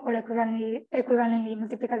 0 or equivalently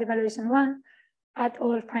multiplicative valuation 1 at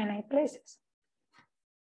all finite places.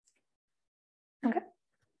 Okay.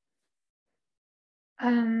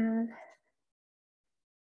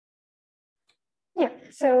 Yeah,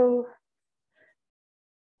 so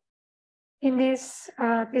in this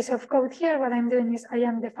piece of code here, what I'm doing is I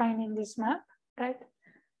am defining this map, right?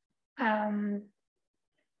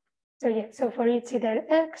 So yeah, so for each idèle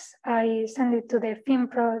X, I send it to the fin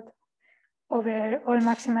prod over all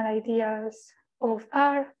maximal ideas of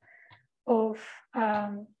R of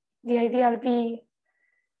the ideal B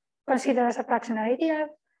considered as a fractional ideal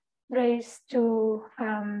raised to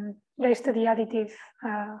the additive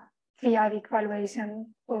V-adic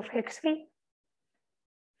valuation of XV.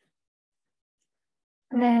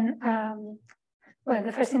 And then, well,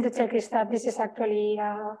 the first thing to check is that this is actually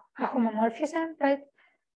a homomorphism, right?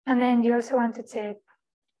 And then you also want to check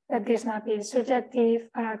that this map is surjective,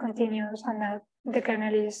 continuous, and that the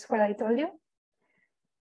kernel is what I told you.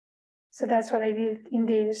 So that's what I did in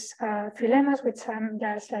these three lemmas, which I'm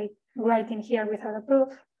just like writing here without a proof.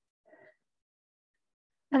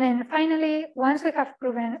 And then finally, once we have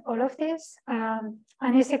proven all of this,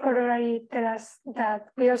 an easy corollary tells us that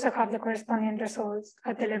we also have the corresponding results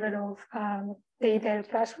at the level of the ideal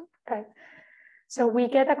class group, right? So we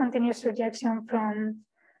get a continuous surjection from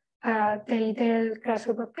the ideal class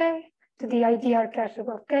group of K to the ideal class group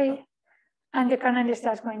of K, and the kernel is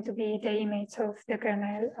just going to be the image of the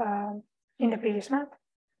kernel in the previous map.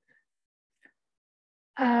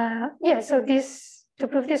 Yeah, so to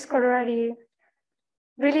prove this corollary,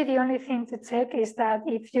 really the only thing to check is that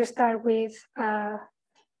if you start with a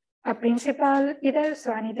principal idèle,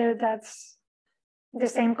 so an idèle that's the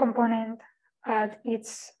same component at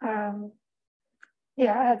each of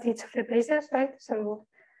the places, right? So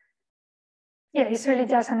yeah, it's really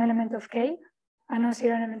just an element of K, a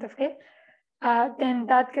non-zero element of K. Then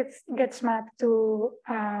that gets mapped to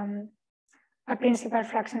a principal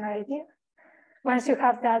fractional idea. Once you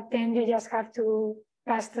have that, then you just have to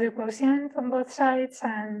pass to the quotient on both sides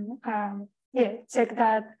and check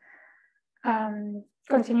that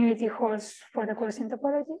continuity holds for the quotient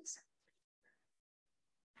topologies.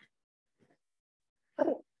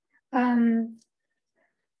 Okay.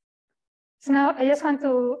 So now I just want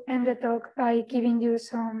to end the talk by giving you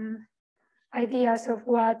some ideas of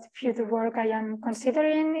what future work I am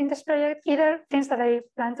considering in this project, either things that I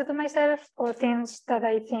plan to do myself or things that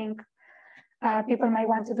I think people might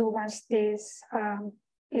want to do once this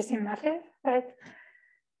is in Math, right?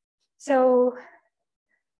 So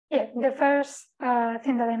yeah, the first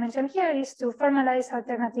thing that I mentioned here is to formalize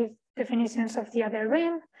alternative definitions of the other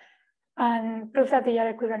ring and prove that they are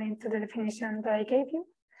equivalent to the definition that I gave you.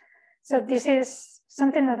 So this is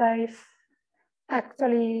something that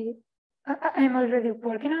I'm already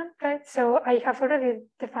working on, right? So I have already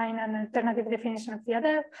defined an alternative definition of the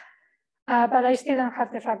other, but I still don't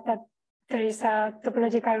have the fact that there is a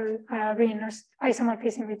topological ring or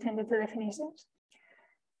isomorphism between the two definitions.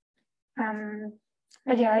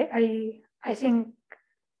 But yeah, I think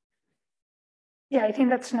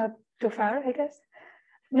that's not too far, I guess.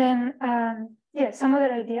 Then yeah, some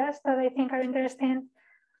other ideas that I think are interesting.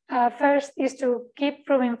 First is to keep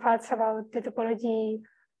proving facts about the topology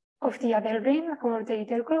of the other ring or the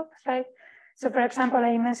idèle group, right? So for example,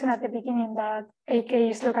 I mentioned at the beginning that AK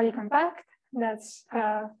is locally compact. That's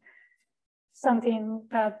something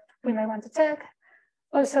that we might want to check.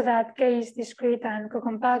 Also that K is discrete and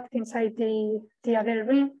co-compact inside the other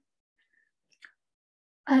ring.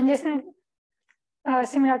 And using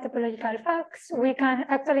similar topological facts, we can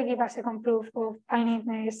actually give a second proof of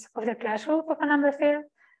finiteness of the class group of a number field.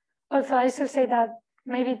 Also, I should say that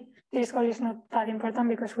maybe this goal is not that important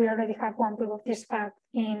because we already have one proof of this fact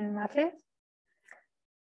in Math.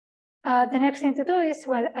 The next thing to do is,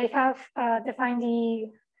 well, I have defined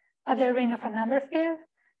the other ring of a number field,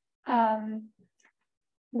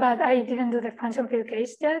 but I didn't do the function field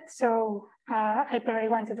case yet, so I probably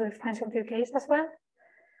want to do the function field case as well.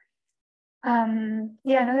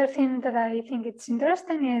 Yeah, another thing that I think it's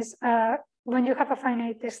interesting is when you have a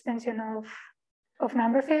finite extension of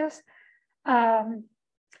number fields,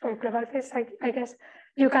 or global fields, I guess,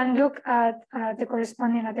 you can look at the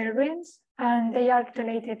corresponding other rings and they are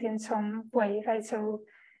related in some way, right? So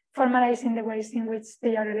formalizing the ways in which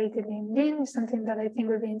they are related in Lean is something that I think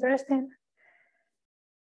will be interesting.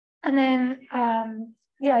 And then,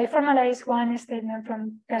 yeah, I formalize one statement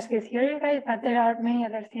from class field theory, right? But there are many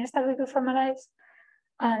other things that we could formalize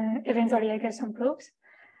and eventually I get some proofs.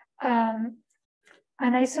 And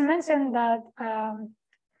I should mention that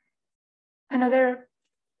another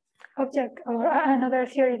object or another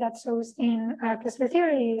theory that shows in class field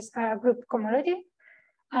theory is group cohomology.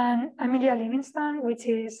 And Amelia Livingston, which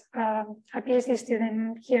is a PhD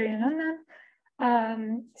student here in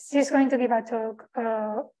London, she's going to give a talk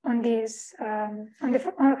on this, on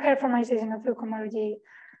her formalization of group cohomology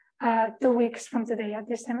 2 weeks from today at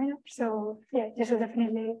this seminar. So yeah, you should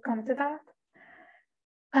definitely come to that.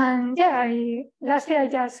 And yeah, lastly, I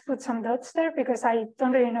just put some dots there because I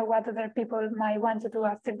don't really know what other people might want to do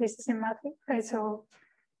after this is in Math, right? So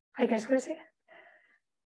I guess we'll see.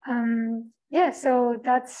 Yeah, so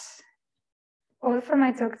that's all for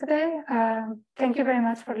my talk today. Thank you very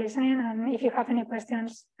much for listening. And if you have any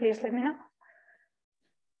questions, please let me know.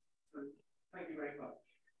 Thank you very much.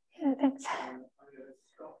 Yeah, thanks.